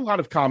 There's not a lot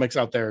of comics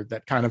out there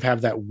that kind of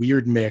have that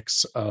weird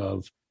mix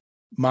of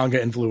manga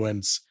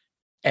influence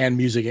and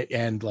music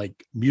and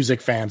like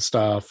music fan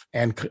stuff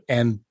and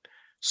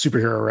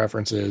superhero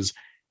references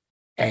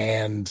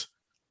and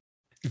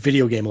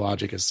video game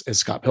logic as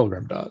Scott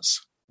Pilgrim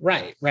does.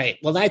 Right.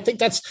 Well, I think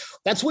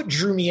that's what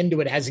drew me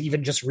into it, as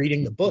even just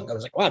reading the book. I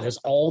was like, wow, there's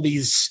all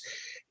these,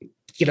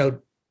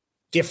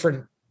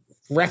 different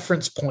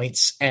reference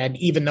points. And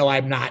even though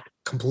I'm not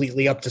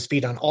completely up to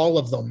speed on all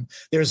of them,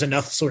 there's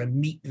enough sort of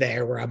meat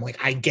there where I'm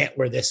like, I get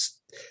where this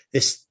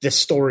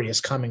story is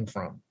coming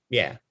from.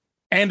 Yeah.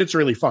 And it's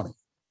really funny.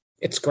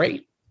 It's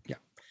great. Yeah.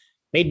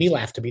 Made me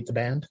laugh to beat the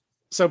band.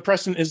 So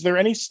Preston, is there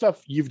any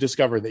stuff you've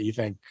discovered that you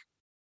think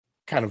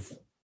kind of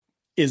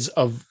is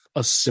of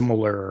a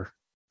similar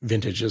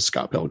vintage as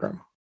Scott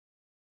Pilgrim?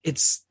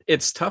 It's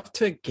tough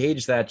to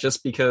gauge that,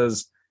 just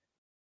because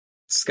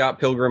Scott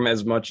Pilgrim,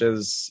 as much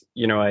as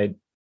I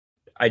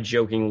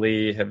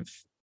jokingly have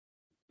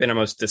been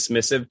almost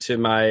dismissive to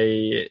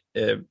my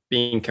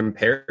being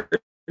compared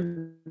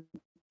to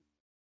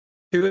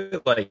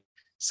it, like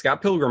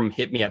Scott Pilgrim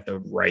hit me at the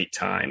right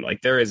time.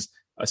 Like there is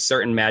a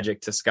certain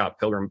magic to Scott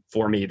Pilgrim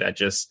for me that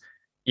just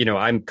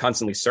I'm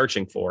constantly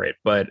searching for it,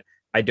 but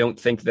I don't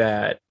think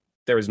that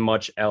there's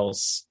much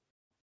else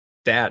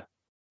that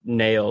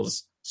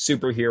nails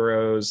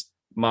superheroes,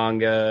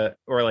 manga,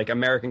 or like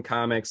American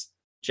comics,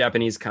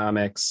 Japanese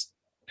comics,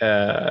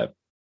 video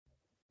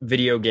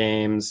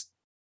games,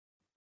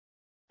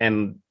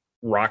 and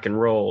rock and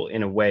roll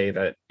in a way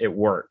that it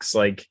works.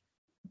 Like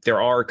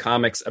there are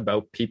comics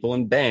about people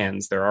in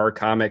bands. There are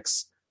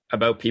comics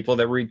about people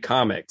that read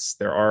comics.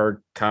 There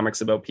are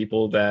comics about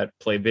people that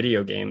play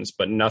video games,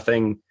 but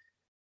nothing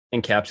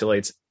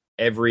encapsulates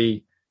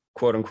every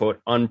quote unquote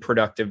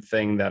unproductive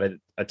thing that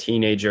a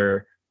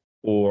teenager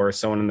or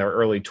someone in their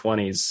early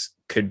 20s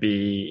could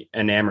be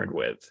enamored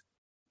with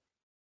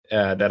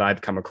that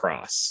I've come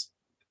across.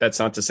 That's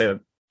not to say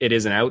that it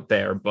isn't out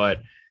there,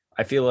 but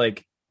I feel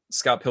like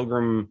Scott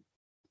Pilgrim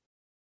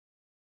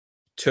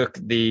took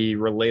the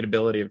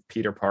relatability of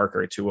Peter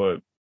Parker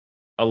to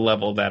a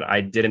level that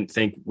I didn't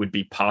think would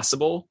be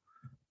possible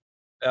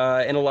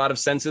in a lot of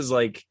senses.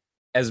 Like,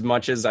 as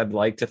much as I'd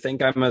like to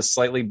think I'm a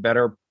slightly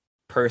better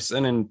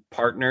person and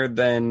partner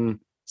than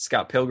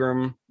Scott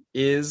Pilgrim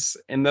is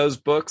in those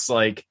books,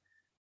 like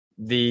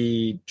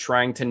the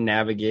trying to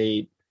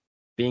navigate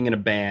being in a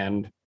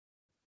band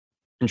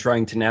and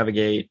trying to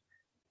navigate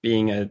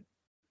being a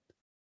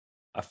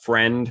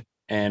friend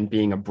and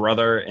being a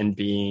brother and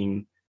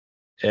being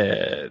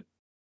a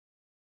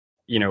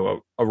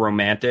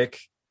romantic,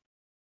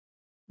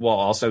 while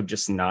also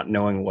just not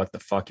knowing what the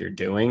fuck you're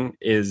doing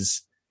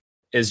is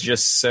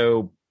just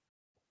so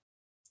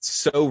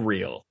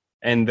real.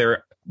 And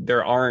there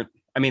aren't,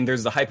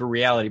 there's the hyper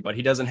reality, but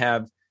he doesn't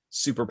have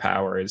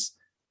superpowers.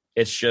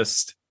 It's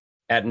just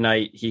at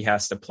night he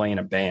has to play in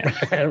a band.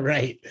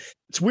 Right.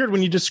 It's weird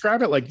when you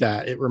describe it like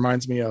that. It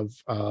reminds me of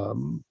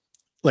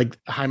like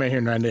Jaime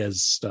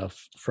Hernandez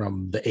stuff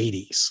from the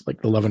 80s,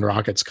 like the Love and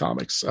Rockets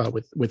comics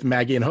with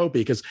Maggie and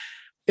Hopi, because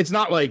it's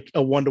not like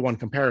a one-to-one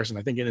comparison.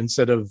 I think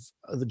instead of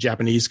the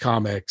Japanese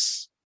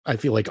comics, I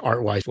feel like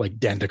art-wise, like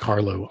Dan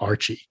DeCarlo,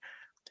 Archie.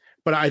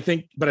 But I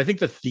think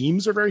the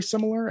themes are very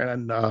similar.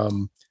 And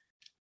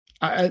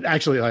I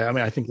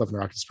think Love and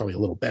Rockets is probably a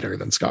little better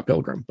than Scott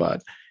Pilgrim,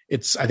 but I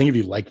think if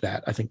you like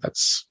that, I think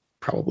that's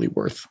probably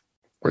worth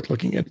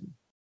looking at.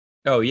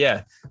 Oh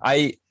yeah.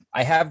 I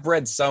have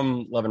read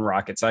some Love and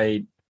Rockets.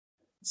 I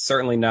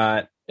certainly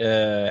not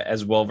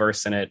as well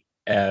versed in it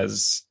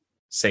as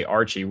say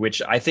Archie,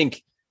 which I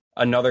think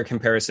another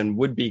comparison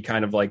would be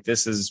kind of like,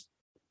 this is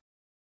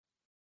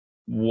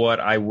what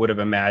I would have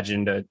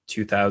imagined a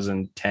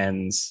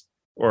 2010s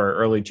or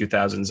early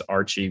 2000s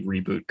Archie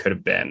reboot could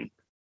have been,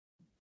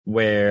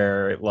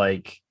 where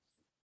like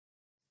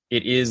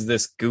it is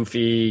this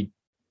goofy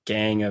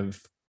gang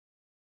of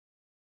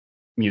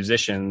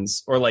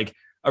musicians, or like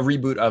a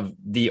reboot of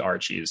the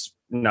Archies,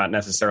 not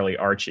necessarily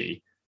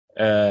Archie,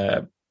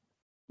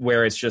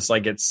 where it's just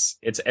like it's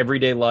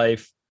everyday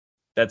life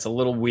that's a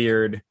little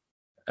weird,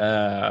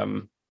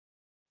 but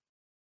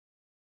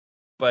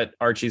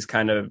Archie's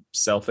kind of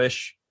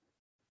selfish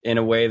in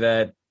a way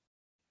that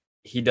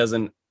he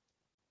doesn't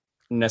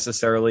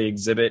necessarily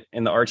exhibit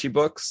in the Archie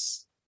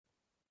books,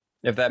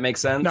 if that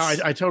makes sense. No,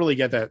 I totally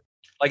get that.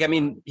 Like, I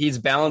mean, he's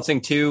balancing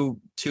two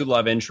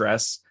love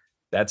interests.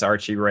 That's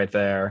Archie right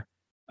there.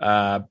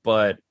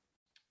 But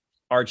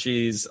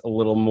Archie's a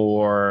little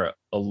more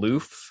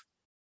aloof,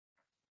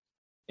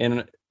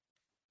 and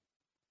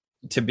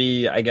to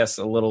be, I guess,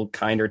 a little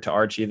kinder to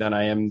Archie than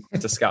I am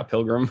to Scott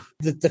Pilgrim.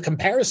 The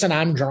comparison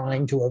I'm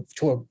drawing to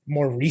a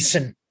more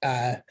recent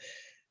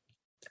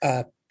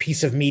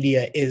piece of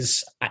media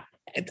is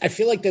I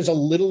feel like there's a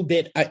little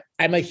bit.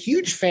 I'm a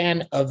huge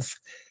fan of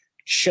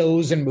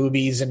shows and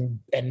movies and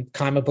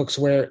comic books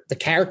where the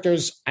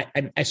characters,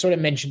 I sort of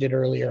mentioned it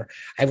earlier,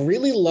 I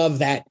really love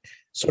that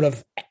sort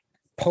of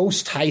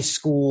post high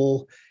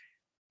school,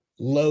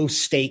 low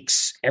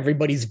stakes,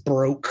 everybody's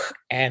broke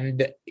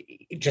and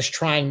just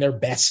trying their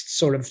best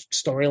sort of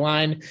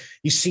storyline.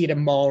 You see it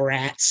in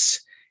Mallrats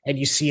and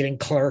you see it in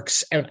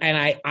Clerks, and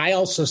I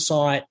also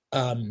saw it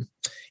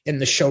in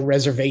the show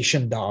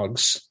Reservation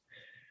Dogs,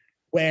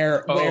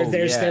 where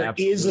there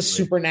is a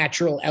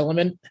supernatural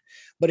element,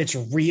 but it's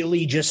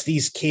really just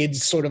these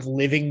kids sort of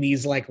living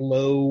these like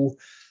low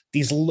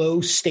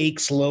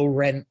stakes, low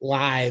rent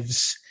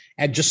lives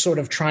and just sort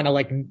of trying to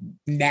like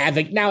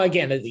navigate. Now,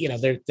 again, you know,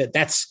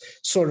 that's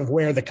sort of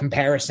where the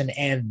comparison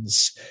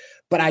ends.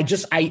 But I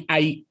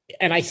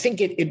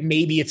think it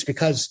maybe it's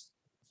because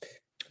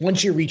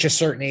once you reach a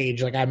certain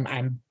age, like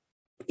I'm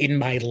in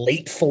my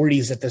late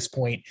 40s at this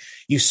point,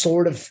 you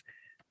sort of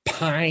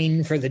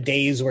pine for the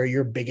days where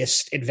your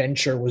biggest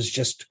adventure was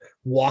just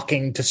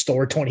walking to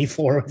store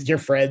 24 with your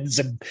friends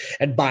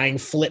and buying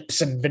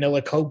flips and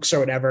vanilla Cokes or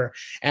whatever.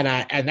 And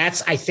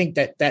that's, I think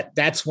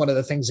that's one of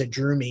the things that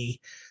drew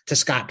me to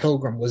Scott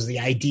Pilgrim was the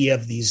idea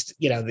of these,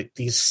 you know,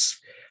 these,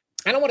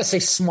 I don't want to say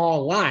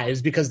small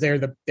lives because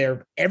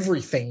they're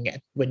everything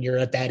when you're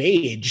at that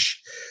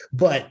age,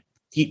 but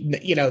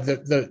you know,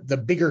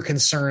 the bigger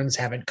concerns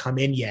haven't come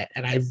in yet.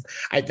 And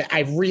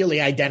I've really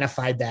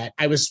identified that.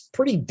 I was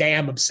pretty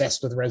damn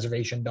obsessed with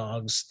Reservation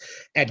Dogs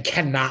and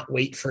cannot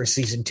wait for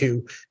season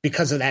 2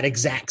 because of that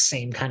exact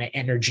same kind of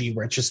energy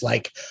where it's just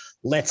like,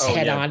 let's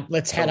head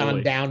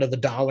on down to the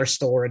dollar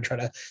store and try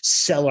to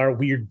sell our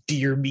weird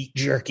deer meat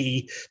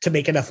jerky to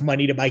make enough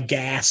money to buy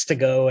gas to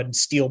go and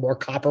steal more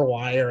copper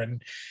wire.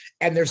 And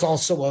there's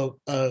also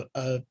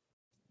a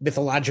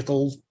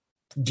mythological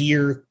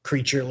deer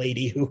creature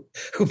lady who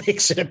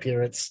makes an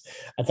appearance.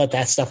 I thought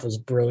that stuff was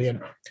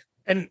brilliant.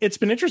 And it's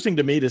been interesting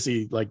to me to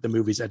see like the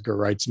movies Edgar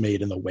Wright's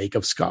made in the wake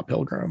of Scott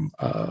Pilgrim.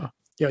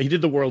 You know, he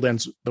did The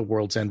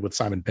World's End with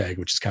Simon Pegg,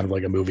 which is kind of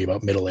like a movie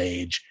about middle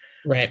age.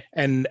 Right.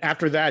 And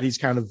after that, he's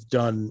kind of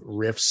done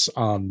riffs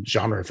on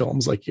genre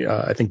films. Like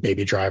I think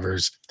Baby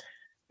Driver's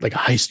like a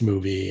heist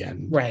movie,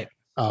 and right.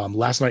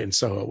 Last Night in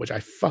Soho, which I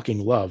fucking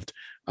loved.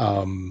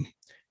 You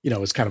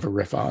know, is kind of a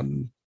riff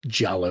on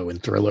Giallo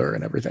and Thriller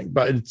and everything.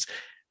 But it's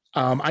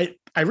I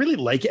really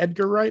like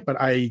Edgar Wright, but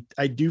I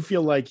do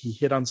feel like he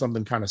hit on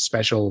something kind of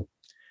special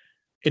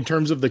in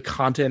terms of the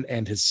content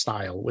and his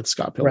style with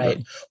Scott Pilgrim.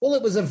 Right. Well,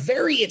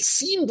 it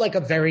seemed like a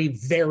very,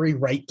 very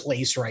right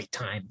place, right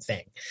time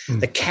thing.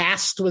 The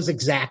cast was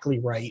exactly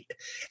right.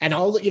 And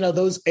all, you know,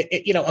 those,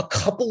 you know, a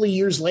couple of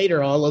years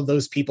later, all of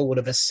those people would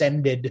have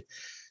ascended,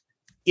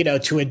 you know,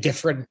 to a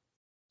different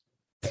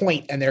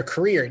point in their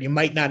career. And you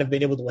might not have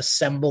been able to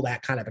assemble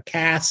that kind of a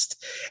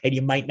cast, and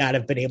you might not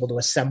have been able to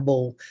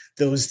assemble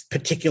those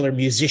particular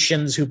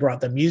musicians who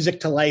brought the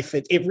music to life.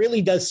 It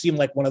really does seem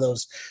like one of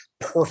those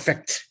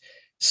perfect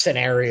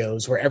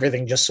scenarios where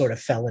everything just sort of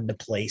fell into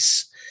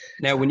place.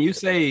 Now, when you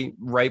say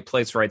right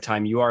place, right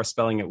time, you are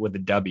spelling it with a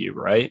W,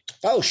 right?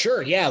 Oh,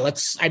 sure. Yeah. We'll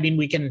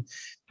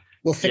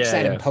fix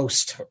that in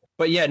post.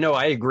 But yeah, no,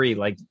 I agree.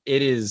 Like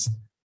it is,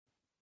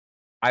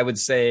 I would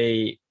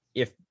say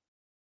if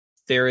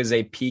there is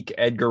a peak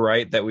Edgar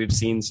Wright that we've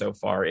seen so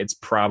far, it's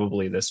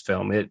probably this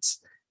film. It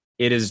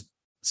is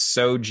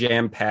so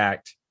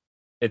jam-packed.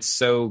 It's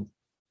so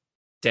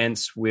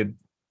dense with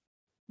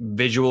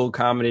visual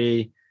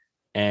comedy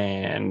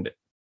and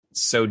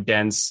so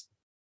dense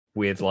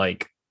with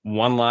like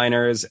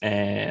one-liners,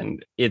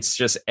 and it's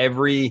just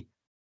every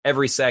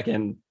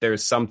second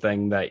there's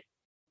something that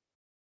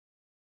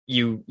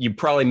you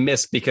probably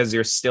miss because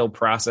you're still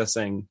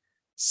processing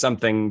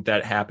something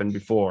that happened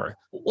before.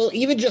 Well,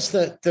 even just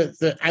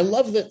the I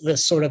love the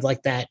sort of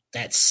like that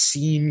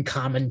scene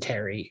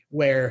commentary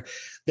where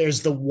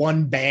there's the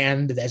one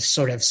band that has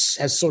sort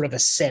of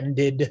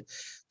ascended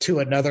to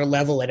another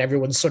level, and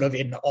everyone's sort of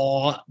in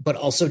awe, but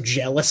also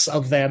jealous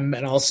of them,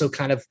 and also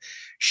kind of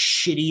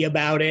shitty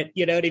about it.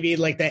 You know what I mean?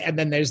 Like that. And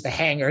then there's the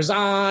hangers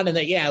on, and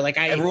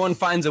everyone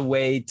finds a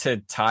way to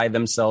tie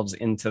themselves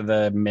into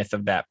the myth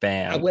of that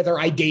band. Whether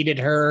I dated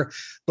her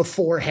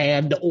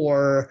beforehand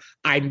or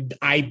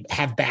I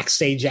have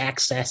backstage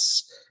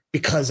access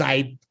because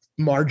I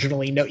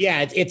marginally know.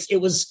 Yeah, there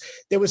was,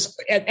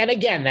 and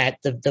again, that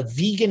the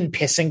vegan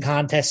pissing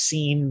contest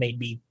scene made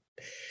me.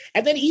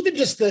 And then even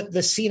just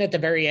the scene at the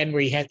very end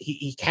where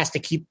he has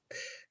to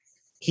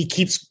he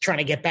keeps trying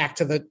to get back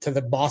to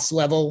the boss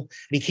level,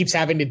 and he keeps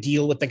having to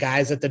deal with the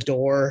guys at the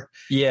door.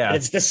 Yeah, and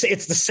it's the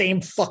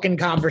same fucking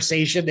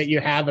conversation that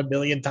you have a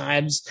million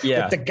times.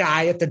 Yeah, with the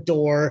guy at the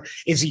door.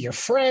 Is he your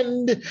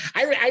friend?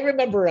 I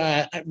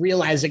remember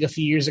realizing a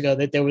few years ago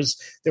that there was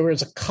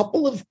a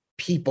couple of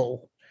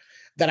people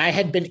that I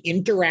had been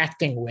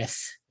interacting with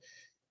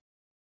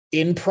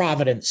in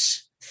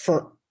Providence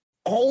for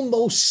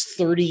almost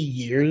 30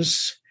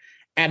 years,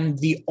 and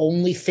the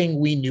only thing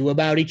we knew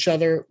about each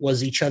other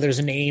was each other's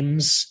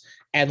names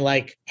and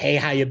like, hey,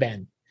 how you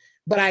been?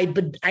 But I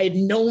had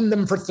known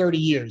them for 30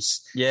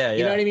 years. Yeah,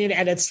 you know what I mean?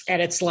 And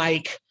it's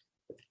like,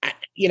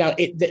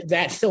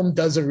 that film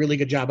does a really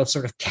good job of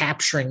sort of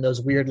capturing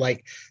those weird,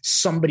 like,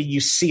 somebody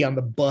you see on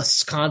the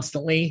bus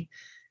constantly,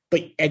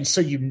 and so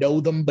you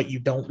know them, but you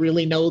don't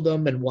really know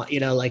them, and what,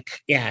 I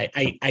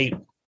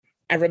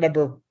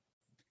remember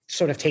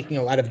sort of taking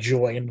a lot of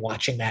joy in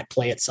watching that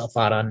play itself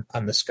out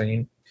on the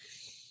screen.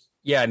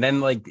 Yeah. And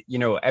then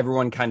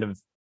everyone kind of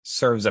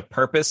serves a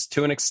purpose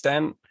to an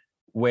extent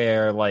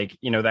where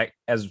that,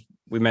 as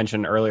we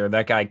mentioned earlier,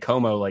 that guy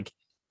Como, like,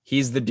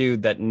 he's the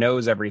dude that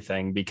knows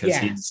everything because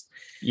he's,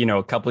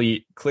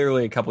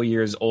 clearly a couple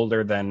years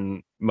older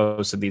than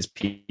most of these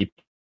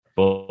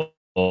people.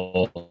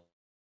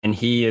 And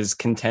he is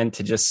content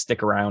to just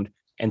stick around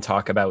and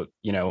talk about,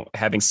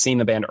 having seen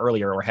the band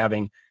earlier or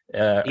having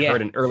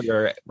heard an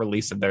earlier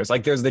release of theirs.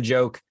 Like, there's the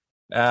joke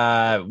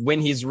when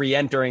he's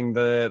re-entering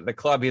the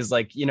club, he's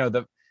like,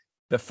 the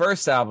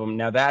first album,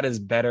 now that is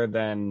better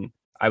than,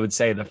 I would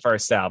say, the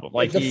first album.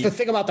 Like, the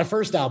thing about the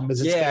first album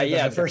is it's better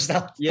than the first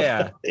album.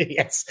 Yeah.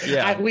 Yes.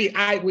 Yeah.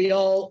 We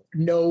all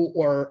know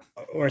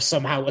or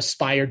somehow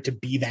aspired to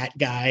be that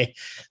guy.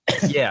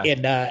 Yeah.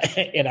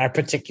 in our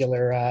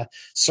particular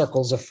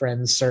circles of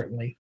friends,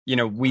 certainly.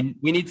 We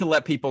need to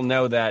let people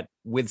know that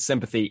With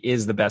Sympathy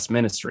is the best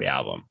Ministry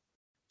album.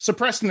 So,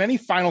 Preston, any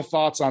final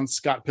thoughts on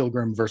Scott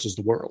Pilgrim versus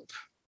the World?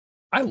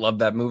 I love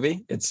that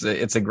movie. It's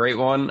a great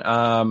one.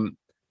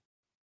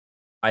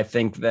 I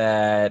think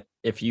that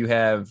if you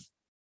have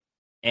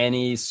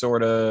any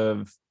sort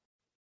of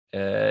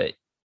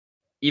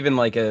even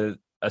like a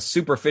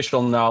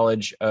superficial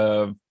knowledge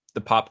of the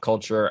pop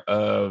culture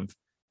of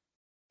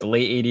the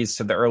late 80s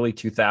to the early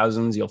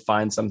 2000s, you'll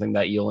find something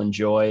that you'll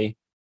enjoy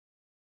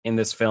in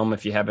this film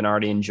if you haven't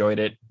already enjoyed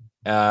it.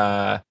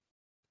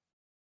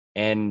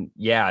 And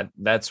yeah,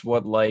 that's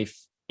what life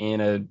in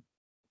a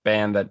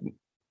band that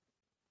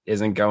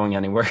isn't going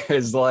anywhere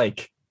is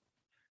like.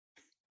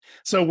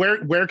 So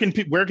where can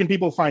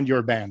people find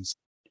your bands?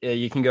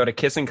 You can go to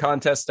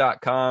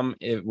kissingcontest.com.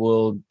 It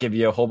will give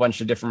you a whole bunch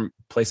of different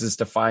places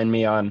to find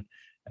me on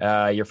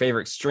your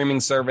favorite streaming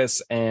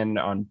service and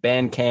on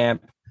Bandcamp.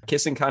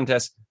 Kissing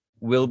Contest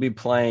will be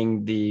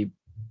playing the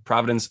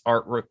Providence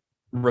Art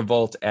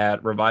Revolt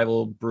at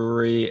Revival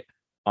Brewery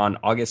on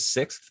August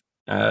 6th.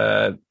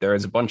 There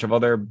is a bunch of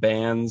other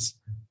bands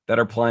that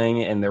are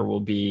playing, and there will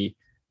be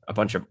a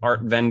bunch of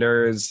art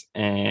vendors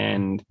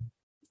and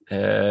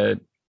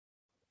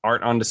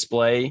art on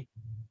display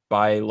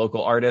by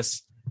local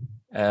artists.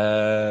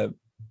 You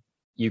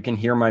can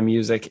hear my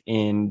music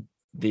in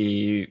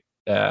the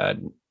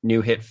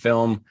new hit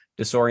film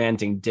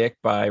Disorienting Dick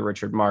by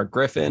Richard Marr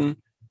Griffin.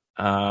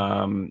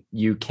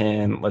 You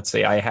can, let's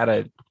say, I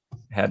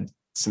had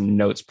some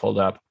notes pulled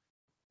up.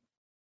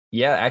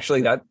 Yeah,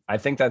 actually, I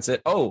think that's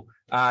it. Oh,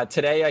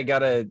 today I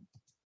got a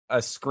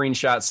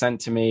screenshot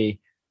sent to me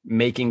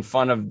making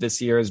fun of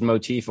this year's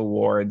Motif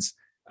Awards.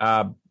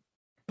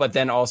 But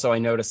then also I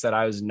noticed that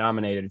I was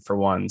nominated for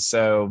one.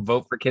 So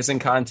vote for Kissing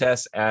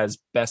Contest as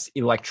Best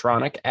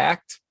Electronic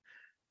Act.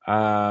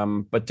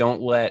 But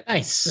don't let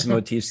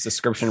Motif's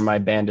description of my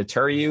band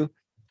deter you.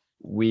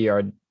 We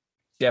are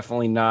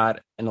definitely not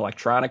an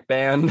electronic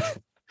band.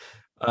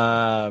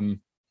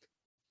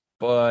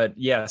 But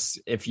yes,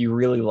 if you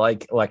really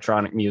like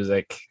electronic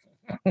music,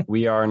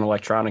 we are an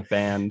electronic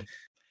band.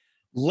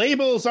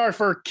 Labels are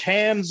for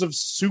cans of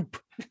soup.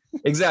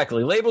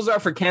 Exactly. Labels are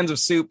for cans of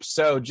soup.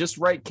 So just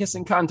write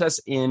Kissing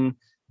Contest in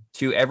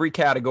to every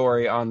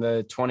category on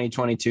the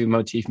 2022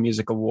 Motif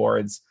Music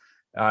Awards.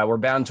 We're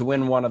bound to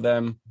win one of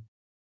them.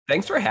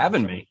 Thanks for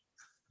having me.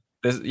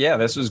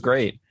 This was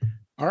great.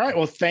 All right.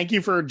 Well, thank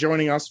you for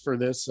joining us for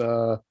this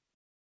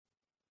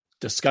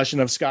discussion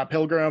of Scott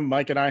Pilgrim.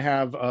 Mike and I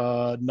have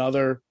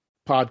another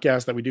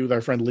podcast that we do with our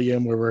friend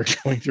Liam, where we're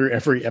going through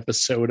every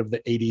episode of the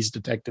 80s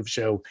detective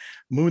show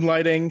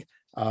Moonlighting,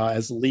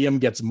 as Liam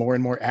gets more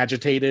and more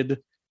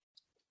agitated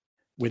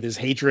with his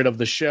hatred of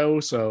the show.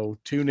 So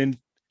tune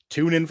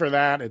tune in for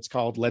that. It's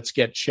called Let's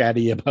Get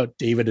Chatty About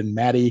David and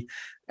Maddie.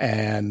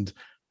 And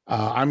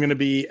I'm going to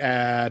be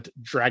at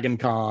Dragon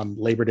Con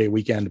Labor Day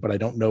weekend, but I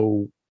don't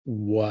know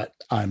what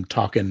I'm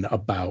talking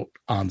about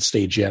on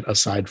stage yet,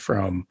 aside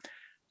from,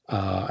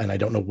 and I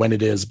don't know when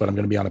it is, but I'm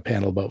going to be on a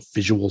panel about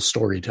visual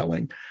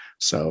storytelling.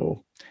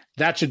 So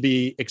that should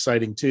be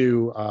exciting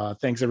too.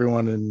 Thanks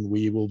everyone. And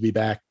we will be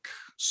back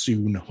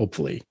soon,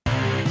 hopefully.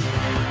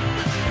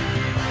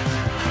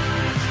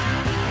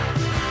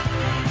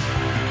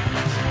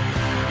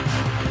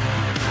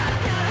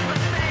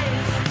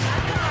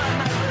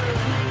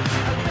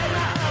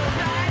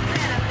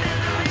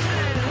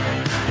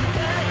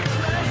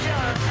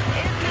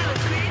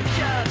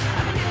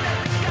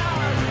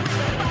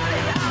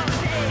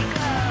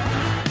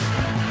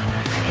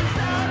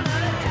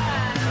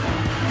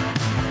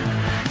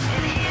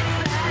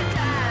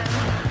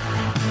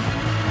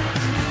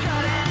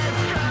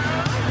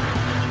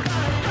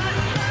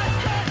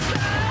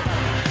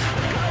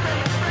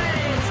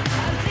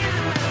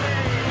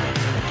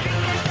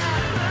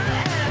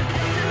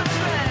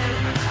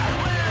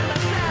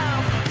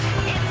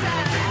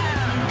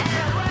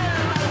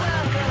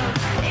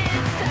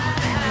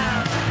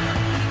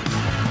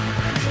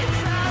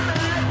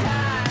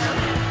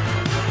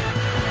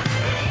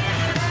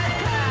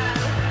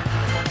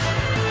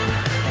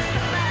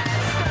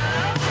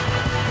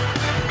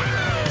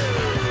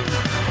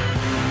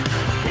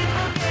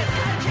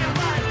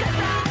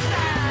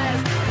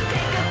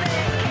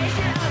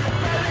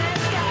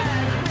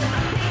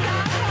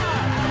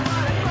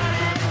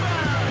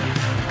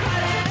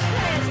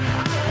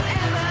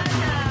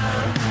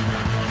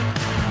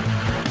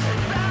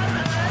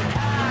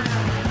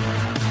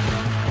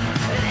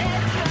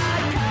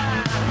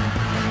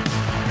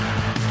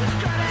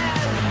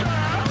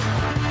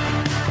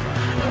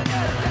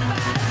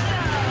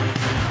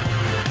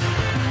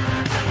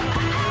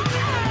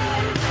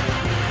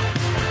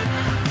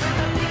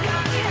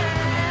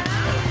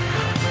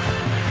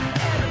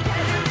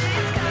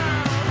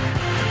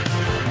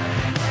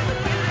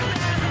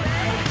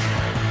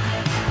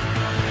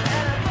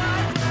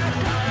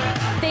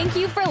 Thank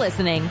you for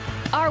listening.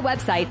 Our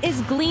website is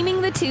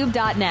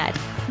gleamingthetube.net.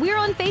 We're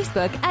on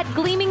Facebook at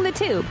Gleaming the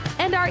Tube,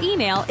 and our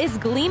email is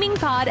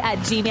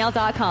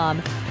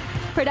gleamingpod@gmail.com.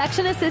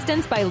 Production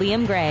assistance by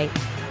Liam Gray.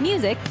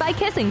 Music by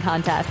Kissing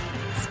Contest.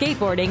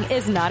 Skateboarding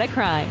is not a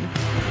crime.